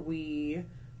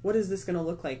what is this going to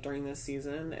look like during this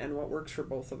season, and what works for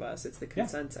both of us. It's the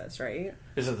consensus, right?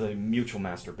 Is it the mutual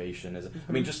masturbation? Is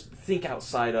it, just think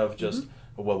outside of just,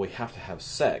 well, we have to have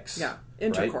sex. Yeah,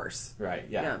 intercourse. Right,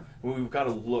 yeah. We've got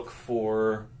to look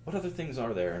for what other things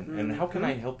are there, and how can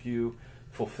I help you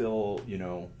fulfill,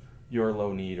 your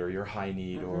low need or your high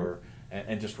need,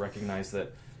 and just recognize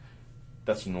that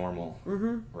that's normal,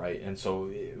 right? And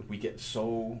so we get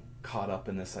so caught up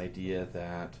in this idea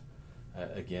that,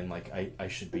 again, like I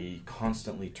should be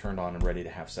constantly turned on and ready to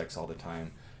have sex all the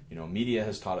time. Media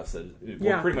has taught us that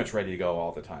we're pretty much ready to go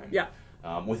all the time. Yeah.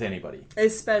 With anybody.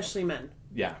 Especially men.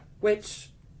 Yeah. Which...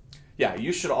 Yeah,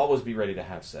 you should always be ready to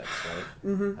have sex,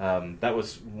 right? That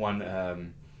was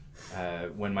one...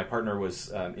 when my partner was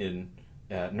in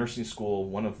nursing school,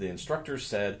 one of the instructors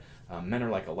said, men are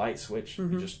like a light switch.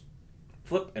 You just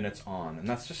flip and it's on. And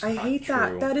that's just not true. I hate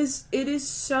that. It is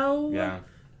so... Yeah.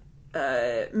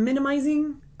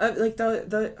 Minimizing,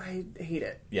 I hate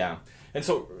it. Yeah, and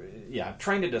so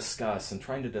trying to discuss and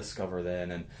trying to discover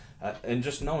then, and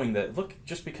just knowing that, look,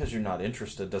 just because you're not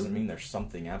interested doesn't mean there's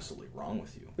something absolutely wrong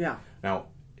with you. Yeah. Now,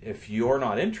 if you're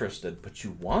not interested but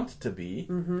you want to be,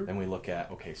 then we look at,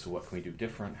 okay, so what can we do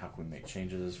different? How can we make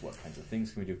changes? What kinds of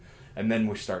things can we do? And then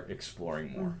we start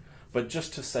exploring more. But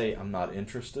just to say I'm not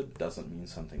interested doesn't mean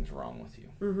something's wrong with you.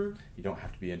 You don't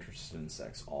have to be interested in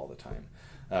sex all the time.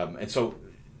 And so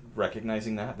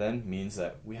recognizing that then means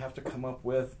that we have to come up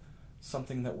with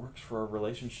something that works for our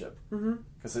relationship.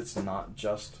 Because it's not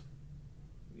just,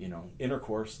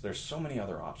 intercourse. There's so many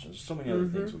other options, so many other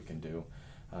things we can do,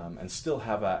 and still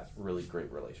have that really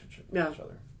great relationship with each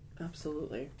other.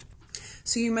 Absolutely.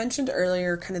 So you mentioned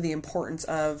earlier kind of the importance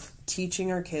of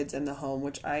teaching our kids in the home,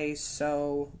 which I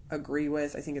so agree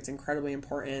with. I think it's incredibly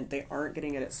important. They aren't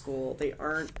getting it at school.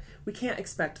 We can't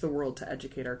expect the world to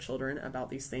educate our children about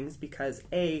these things because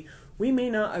A, we may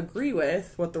not agree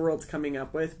with what the world's coming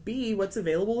up with. B, what's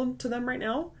available to them right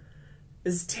now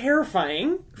is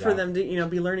terrifying for them to,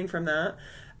 be learning from that.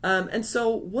 And so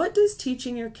what does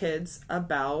teaching your kids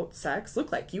about sex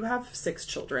look like? You have 6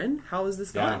 children. How is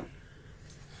this going?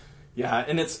 Yeah,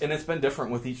 and it's been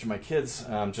different with each of my kids,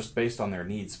 just based on their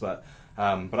needs. But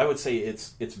I would say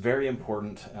it's very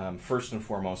important, first and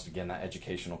foremost, again, that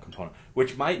educational component,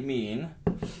 which might mean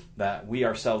that we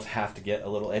ourselves have to get a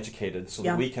little educated so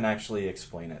that we can actually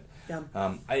explain it. Yeah.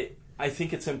 I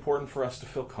think it's important for us to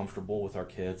feel comfortable with our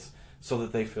kids so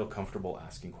that they feel comfortable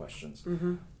asking questions.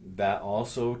 That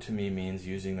also, to me, means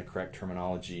using the correct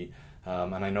terminology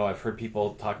And I know I've heard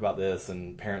people talk about this,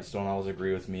 and parents don't always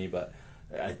agree with me, but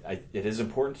it is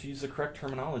important to use the correct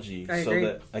terminology so agree.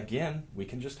 that, again, we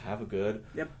can just have a good,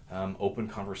 open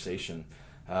conversation.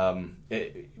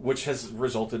 Which has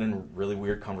resulted in really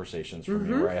weird conversations for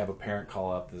me, where I have a parent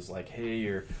call up that's like, hey,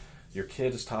 your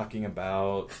kid is talking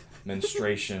about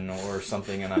menstruation or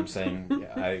something, and I'm saying,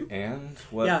 and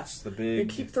what's the big... You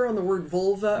keep throwing the word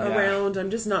vulva around. I'm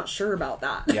just not sure about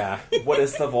that. Yeah, what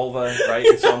is the vulva,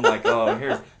 right? So I'm like, oh,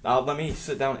 here, let me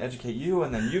sit down and educate you,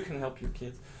 and then you can help your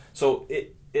kids. So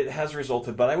it has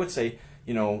resulted, but I would say,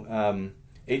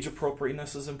 age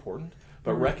appropriateness is important,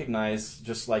 but recognize,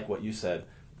 just like what you said,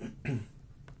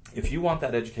 if you want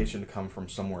that education to come from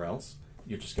somewhere else,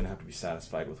 you're just going to have to be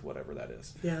satisfied with whatever that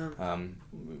is. Yeah.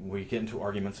 We get into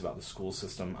arguments about the school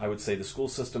system. I would say the school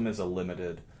system is a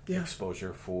limited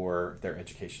exposure for their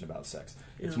education about sex.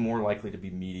 Yeah. It's more likely to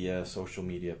be media, social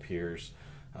media, peers,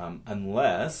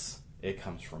 unless it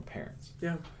comes from parents.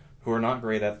 Yeah. Who are not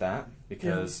great at that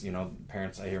because,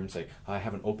 parents, I hear them say, I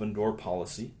have an open door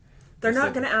policy. They're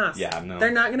not going to ask. Yeah, no. They're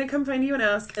not going to come find you and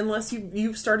ask unless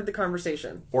you've started the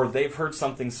conversation. Or they've heard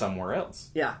something somewhere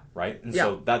else. Yeah. Right? And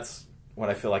so that's what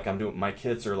I feel like I'm doing. My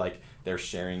kids are like, they're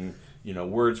sharing,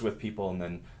 words with people, and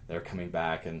then they're coming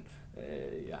back. And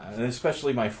and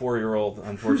especially my 4-year-old,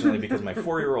 unfortunately, because my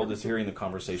 4-year-old is hearing the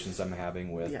conversations I'm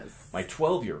having with my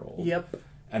 12-year-old. Yep.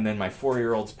 And then my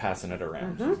 4-year-old's passing it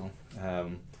around.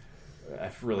 I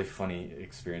have really funny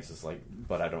experiences,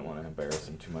 but I don't want to embarrass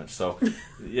them too much. So,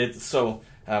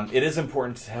 it is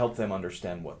important to help them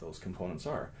understand what those components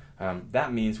are.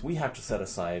 That means we have to set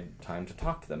aside time to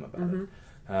talk to them about it.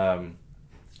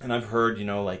 And I've heard,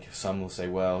 some will say,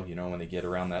 well, when they get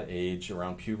around that age,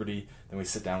 around puberty, then we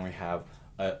sit down and we have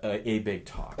a big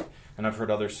talk. And I've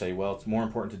heard others say, well, it's more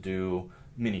important to do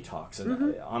mini talks.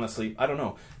 And honestly, I don't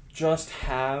know. Just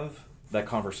have that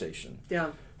conversation.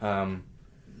 Yeah.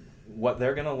 What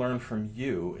they're going to learn from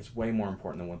you is way more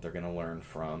important than what they're going to learn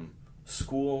from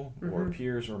school or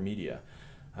peers or media.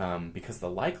 Because the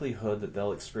likelihood that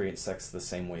they'll experience sex the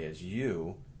same way as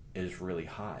you is really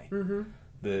high.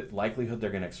 The likelihood they're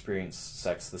going to experience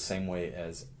sex the same way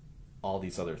as all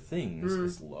these other things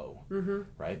is low,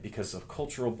 right? Because of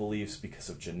cultural beliefs, because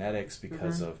of genetics,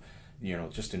 because of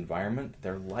just environment,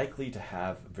 they're likely to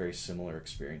have very similar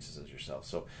experiences as yourself.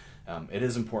 So it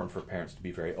is important for parents to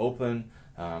be very open,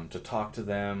 to talk to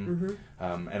them.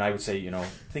 And I would say,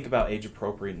 think about age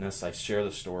appropriateness. I share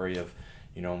the story of,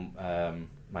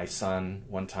 my son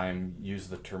one time used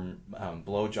the term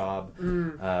blowjob,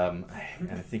 and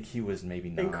I think he was maybe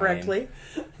 9. Incorrectly.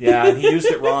 Yeah, and he used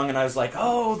it wrong, and I was like,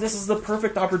 oh, this is the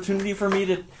perfect opportunity for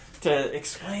me to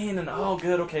explain, and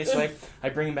good, okay. So I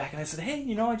bring him back, and I said, hey,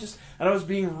 and I was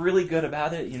being really good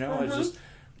about it, I just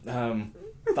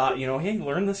thought, hey,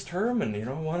 learn this term, and,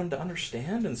 I want him to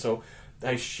understand, and so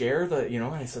I share and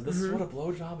I said, this is what a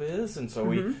blowjob is, and so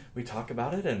we talk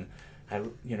about it, and I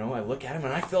look at him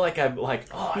and I feel like I'm like,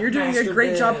 oh, you're doing a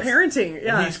great job parenting.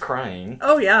 Yeah. And he's crying.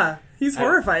 Oh yeah, he's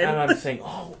horrified. And I'm saying,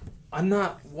 oh, I'm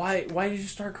not. Why did you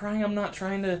start crying? I'm not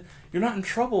trying to. You're not in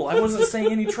trouble. I wasn't saying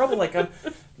any trouble. I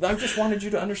just wanted you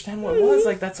to understand what it was.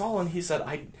 That's all. And he said,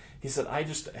 I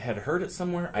just had heard it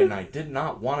somewhere and I did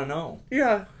not want to know.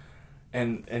 Yeah.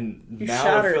 And you now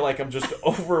shattered. I feel like I'm just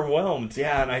overwhelmed.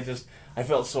 Yeah. And I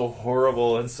felt so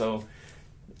horrible. And so.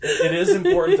 It is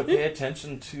important to pay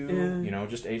attention to,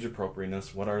 just age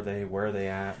appropriateness. What are they? Where are they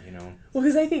at? Well,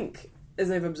 because I think,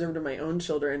 as I've observed in my own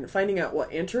children, finding out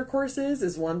what intercourse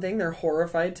is one thing. They're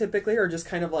horrified typically, or just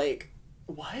kind of like,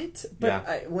 what?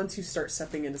 But once you start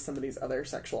stepping into some of these other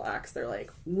sexual acts, they're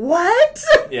like, what?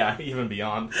 Yeah, even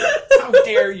beyond. How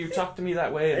dare you talk to me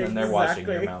that way? And then they're washing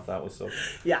your mouth. That was so...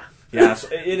 Yeah. Yeah, so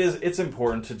it's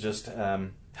important to just...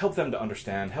 help them to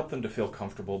understand, help them to feel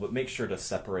comfortable, but make sure to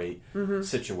separate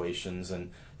situations.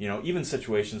 And, even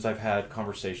situations, I've had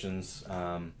conversations,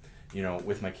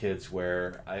 with my kids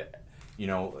where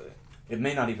it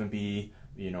may not even be,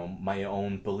 my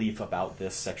own belief about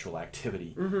this sexual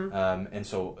activity. And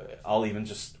so I'll even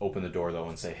just open the door, though,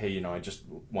 and say, hey, I just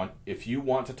want, if you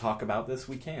want to talk about this,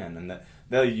 we can. And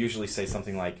they'll usually say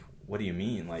something like, what do you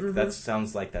mean? That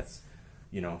sounds like that's,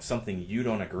 something you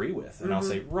don't agree with. And I'll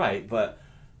say, right, but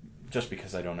just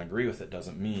because I don't agree with it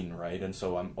doesn't mean, right? And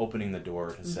so I'm opening the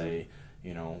door to say,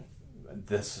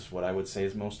 this is what I would say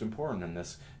is most important, and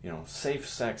this, safe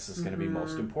sex is going to be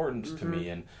most important to me,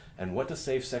 and what does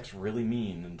safe sex really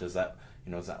mean? And does that,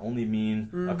 does that only mean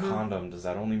a condom? Does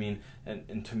that only mean,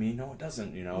 and to me, no, it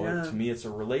doesn't, to me it's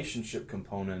a relationship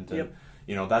component, and,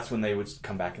 that's when they would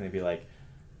come back and they'd be like,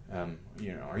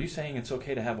 are you saying it's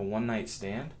okay to have a one-night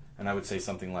stand? And I would say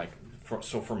something like,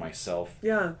 for myself,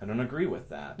 Yeah. I don't agree with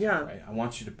that. Yeah. Right? I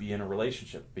want you to be in a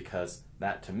relationship because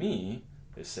that to me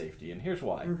is safety, and here's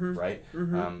why. Right?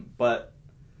 But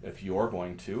if you're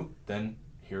going to, then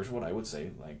here's what I would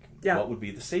say. Like, what would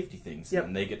be the safety things?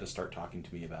 And they get to start talking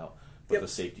to me about what the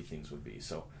safety things would be.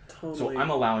 So I'm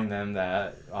allowing them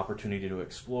that opportunity to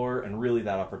explore, and really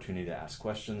that opportunity to ask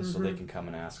questions, so they can come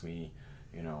and ask me,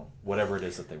 you know, whatever it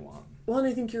is that they want. Well, and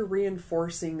I think you're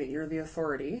reinforcing that you're the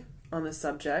authority on the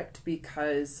subject,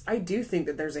 because I do think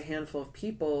that there's a handful of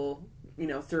people, you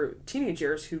know, through teenage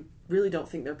years who really don't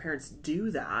think their parents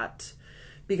do that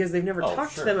because they've never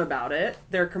talked to them about it.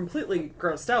 They're completely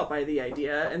grossed out by the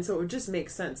idea, and so it would just make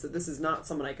sense that this is not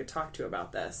someone I could talk to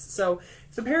about this. So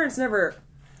if the parents never...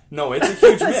 No, it's a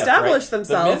huge myth, establish right?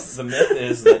 themselves. The myth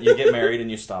is that you get married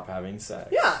and you stop having sex.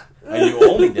 Yeah. And you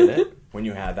only did it when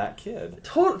you had that kid.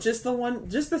 Just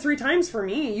the 3 times for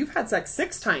me. You've had sex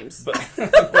 6 times.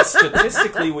 But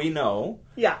statistically, we know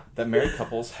that married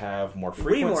couples have more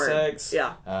frequent sex,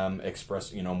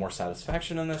 express, you know, more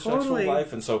satisfaction in their sexual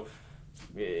life, and so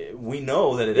we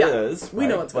know that it is. We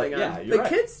know what's going on. Yeah, the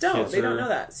kids don't. They don't know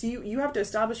that. So you have to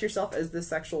establish yourself as the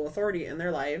sexual authority in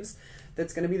their lives.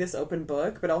 That's going to be this open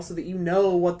book, but also that you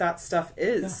know what that stuff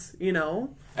is, you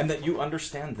know? And that you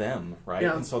understand them, right?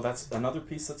 Yeah. And so that's another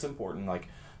piece that's important. Like,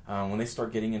 when they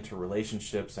start getting into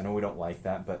relationships, I know we don't like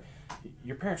that, but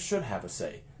your parents should have a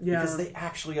say. Yeah. Because they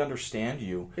actually understand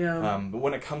you. Yeah. But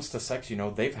when it comes to sex, you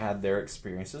know, they've had their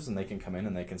experiences, and they can come in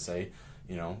and they can say,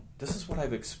 you know, this is what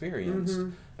I've experienced.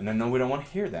 And I know we don't want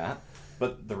to hear that.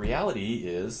 But the reality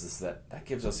is that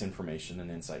gives us information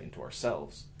and insight into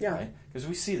ourselves, right? Because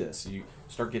we see this. You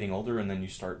start getting older, and then you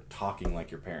start talking like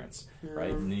your parents,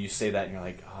 right? And you say that, and you're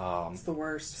like, oh, it's the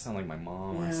worst. I sound like my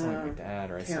mom, or I sound like my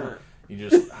dad, or I sound... You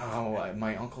just,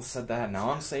 my uncle said that, and now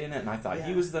I'm saying it, and I thought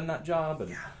he was the nut job,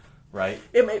 and right?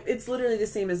 It's literally the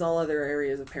same as all other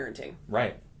areas of parenting.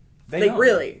 Right. They know.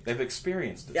 really... They've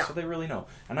experienced it, so they really know.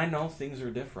 And I know things are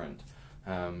different.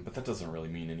 But that doesn't really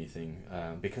mean anything,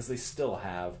 because they still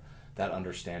have that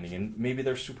understanding, and maybe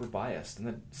they're super biased, and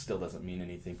that still doesn't mean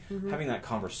anything. Having that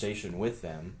conversation with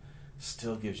them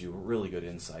still gives you really good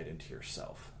insight into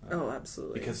yourself.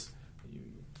 Absolutely. Because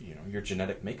you know, your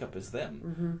genetic makeup is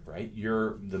them, right?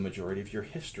 The majority of your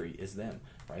history is them,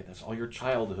 right? That's all your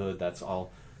childhood. That's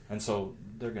all, and so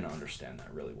they're going to understand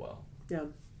that really well. Yeah.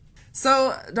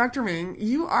 So, Dr. Meng,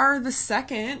 you are the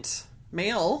second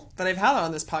male that I've had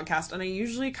on this podcast, and I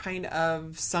usually kind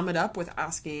of sum it up with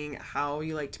asking how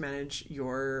you like to manage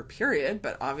your period,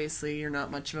 but obviously you're not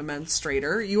much of a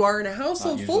menstruator. You are in a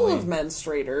household full of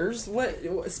menstruators.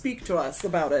 Speak to us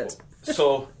about it.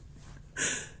 So,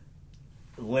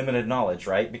 limited knowledge,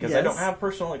 right? Because I don't have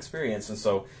personal experience, and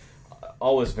so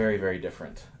always very, very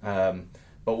different. But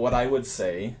what I would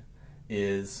say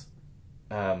is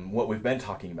what we've been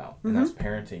talking about, and that's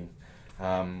parenting.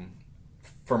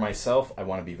 For myself, I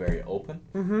want to be very open.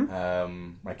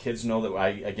 My kids know that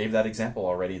I gave that example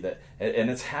already, that, and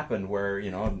it's happened where,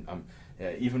 you know, I'm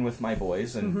even with my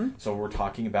boys, and so we're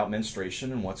talking about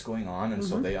menstruation and what's going on, and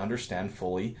so they understand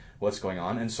fully what's going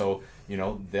on, and so, you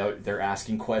know, they're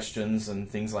asking questions and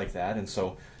things like that, and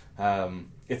so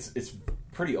it's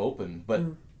pretty open, but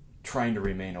trying to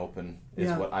remain open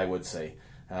is what I would say.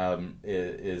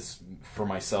 Is for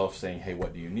myself saying, hey,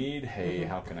 what do you need? Hey,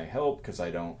 how can I help? Because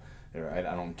I don't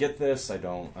get this. I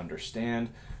don't understand.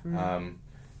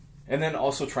 And then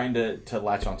also trying to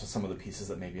latch onto some of the pieces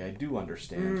that maybe I do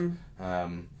understand.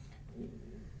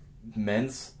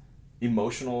 Men's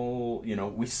emotional, you know,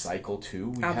 we cycle too.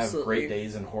 We have great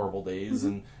days and horrible days,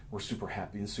 and we're super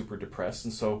happy and super depressed.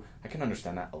 And so I can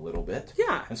understand that a little bit.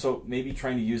 Yeah. And so maybe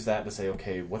trying to use that to say,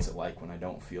 okay, what's it like when I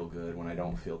don't feel good, when I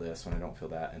don't feel this, when I don't feel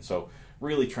that? And so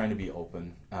really trying to be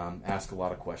open, ask a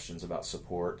lot of questions about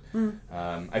support.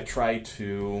 I try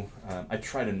to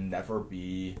never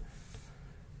be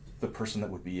the person that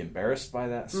would be embarrassed by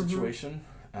that situation,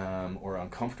 or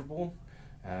uncomfortable,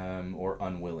 or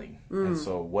unwilling. And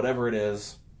so whatever it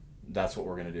is, that's what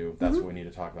we're going to do. That's what we need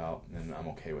to talk about, and I'm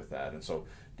okay with that. And so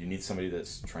do you need somebody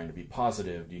that's trying to be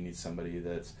positive? Do you need somebody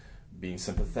that's being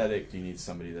sympathetic? Do you need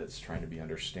somebody that's trying to be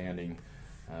understanding?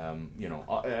 You know,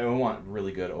 I want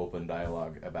really good open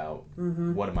dialogue about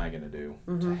what am I going to do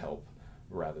to help,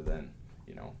 rather than,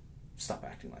 you know, stop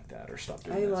acting like that, or stop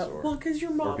doing this, or, because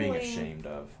you're modeling, or being ashamed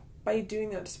of. By doing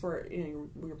that to support, you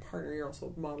know, your partner, you're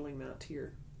also modeling that to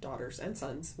your daughters and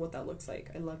sons, what that looks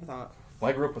like. I love that. Well,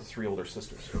 I grew up with 3 older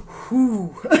sisters.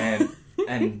 Whew.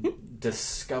 and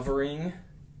discovering,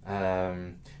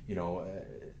 you know,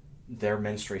 their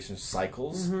menstruation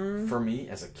cycles for me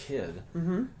as a kid,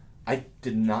 I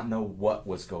did not know what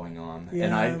was going on.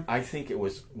 And I think it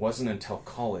wasn't until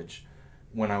college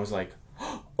when I was like,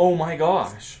 oh my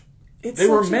gosh. It's they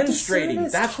were such a menstruating.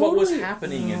 disservice, That's totally. what was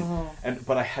happening,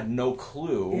 but I had no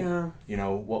clue. Yeah. You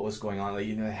know what was going on. Like,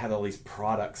 you know, they had all these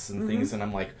products and things, and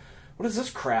I'm like, what is this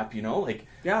crap? You know, like,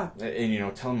 and you know,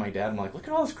 telling my dad, I'm like, look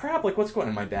at all this crap. Like, what's going on?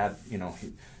 And my dad, you know,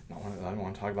 I don't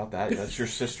want to talk about that. That's your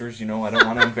sisters. You know, I don't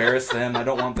want to embarrass them. I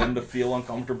don't want them to feel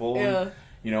uncomfortable. Yeah. And,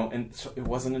 you know, and so it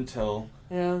wasn't until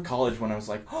college when I was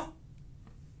like, oh.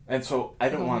 And so I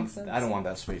don't want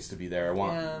that space to be there. I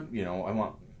want you know, I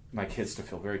want my kids to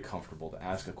feel very comfortable to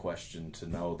ask a question, to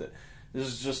know that this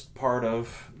is just part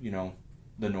of, you know,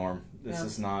 the norm. This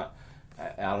is not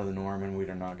out of the norm, and we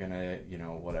are not going to, you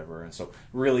know, whatever. And so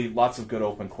really lots of good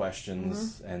open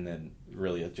questions, and then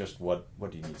really just what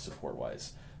do you need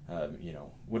support-wise? You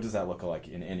know, what does that look like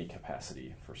in any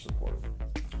capacity for support?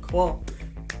 Cool.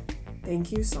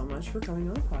 Thank you so much for coming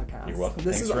on the podcast. You're welcome.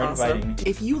 This Thanks is for awesome. inviting me.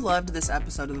 If you loved this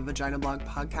episode of the Vagina Blog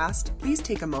podcast, please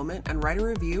take a moment and write a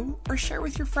review or share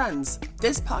with your friends.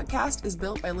 This podcast is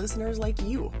built by listeners like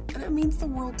you, and it means the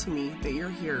world to me that you're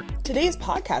here. Today's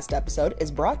podcast episode is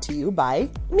brought to you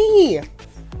by me.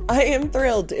 I am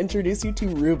thrilled to introduce you to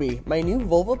Ruby, my new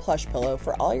vulva plush pillow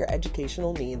for all your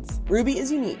educational needs. Ruby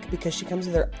is unique because she comes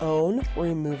with her own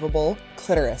removable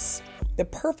clitoris, the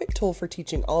perfect tool for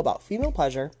teaching all about female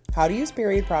pleasure, how to use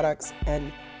period products,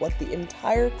 and what the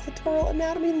entire clitoral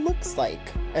anatomy looks like,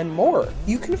 and more.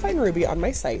 You can find Ruby on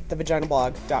my site,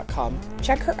 thevaginablog.com.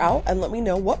 Check her out and let me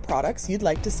know what products you'd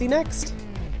like to see next.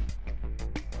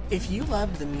 If you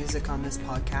loved the music on this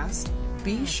podcast,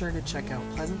 be sure to check out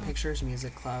Pleasant Pictures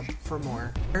Music Club for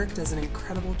more. Eric does an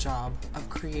incredible job of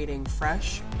creating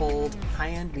fresh, bold,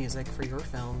 high-end music for your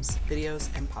films,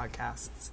 videos, and podcasts.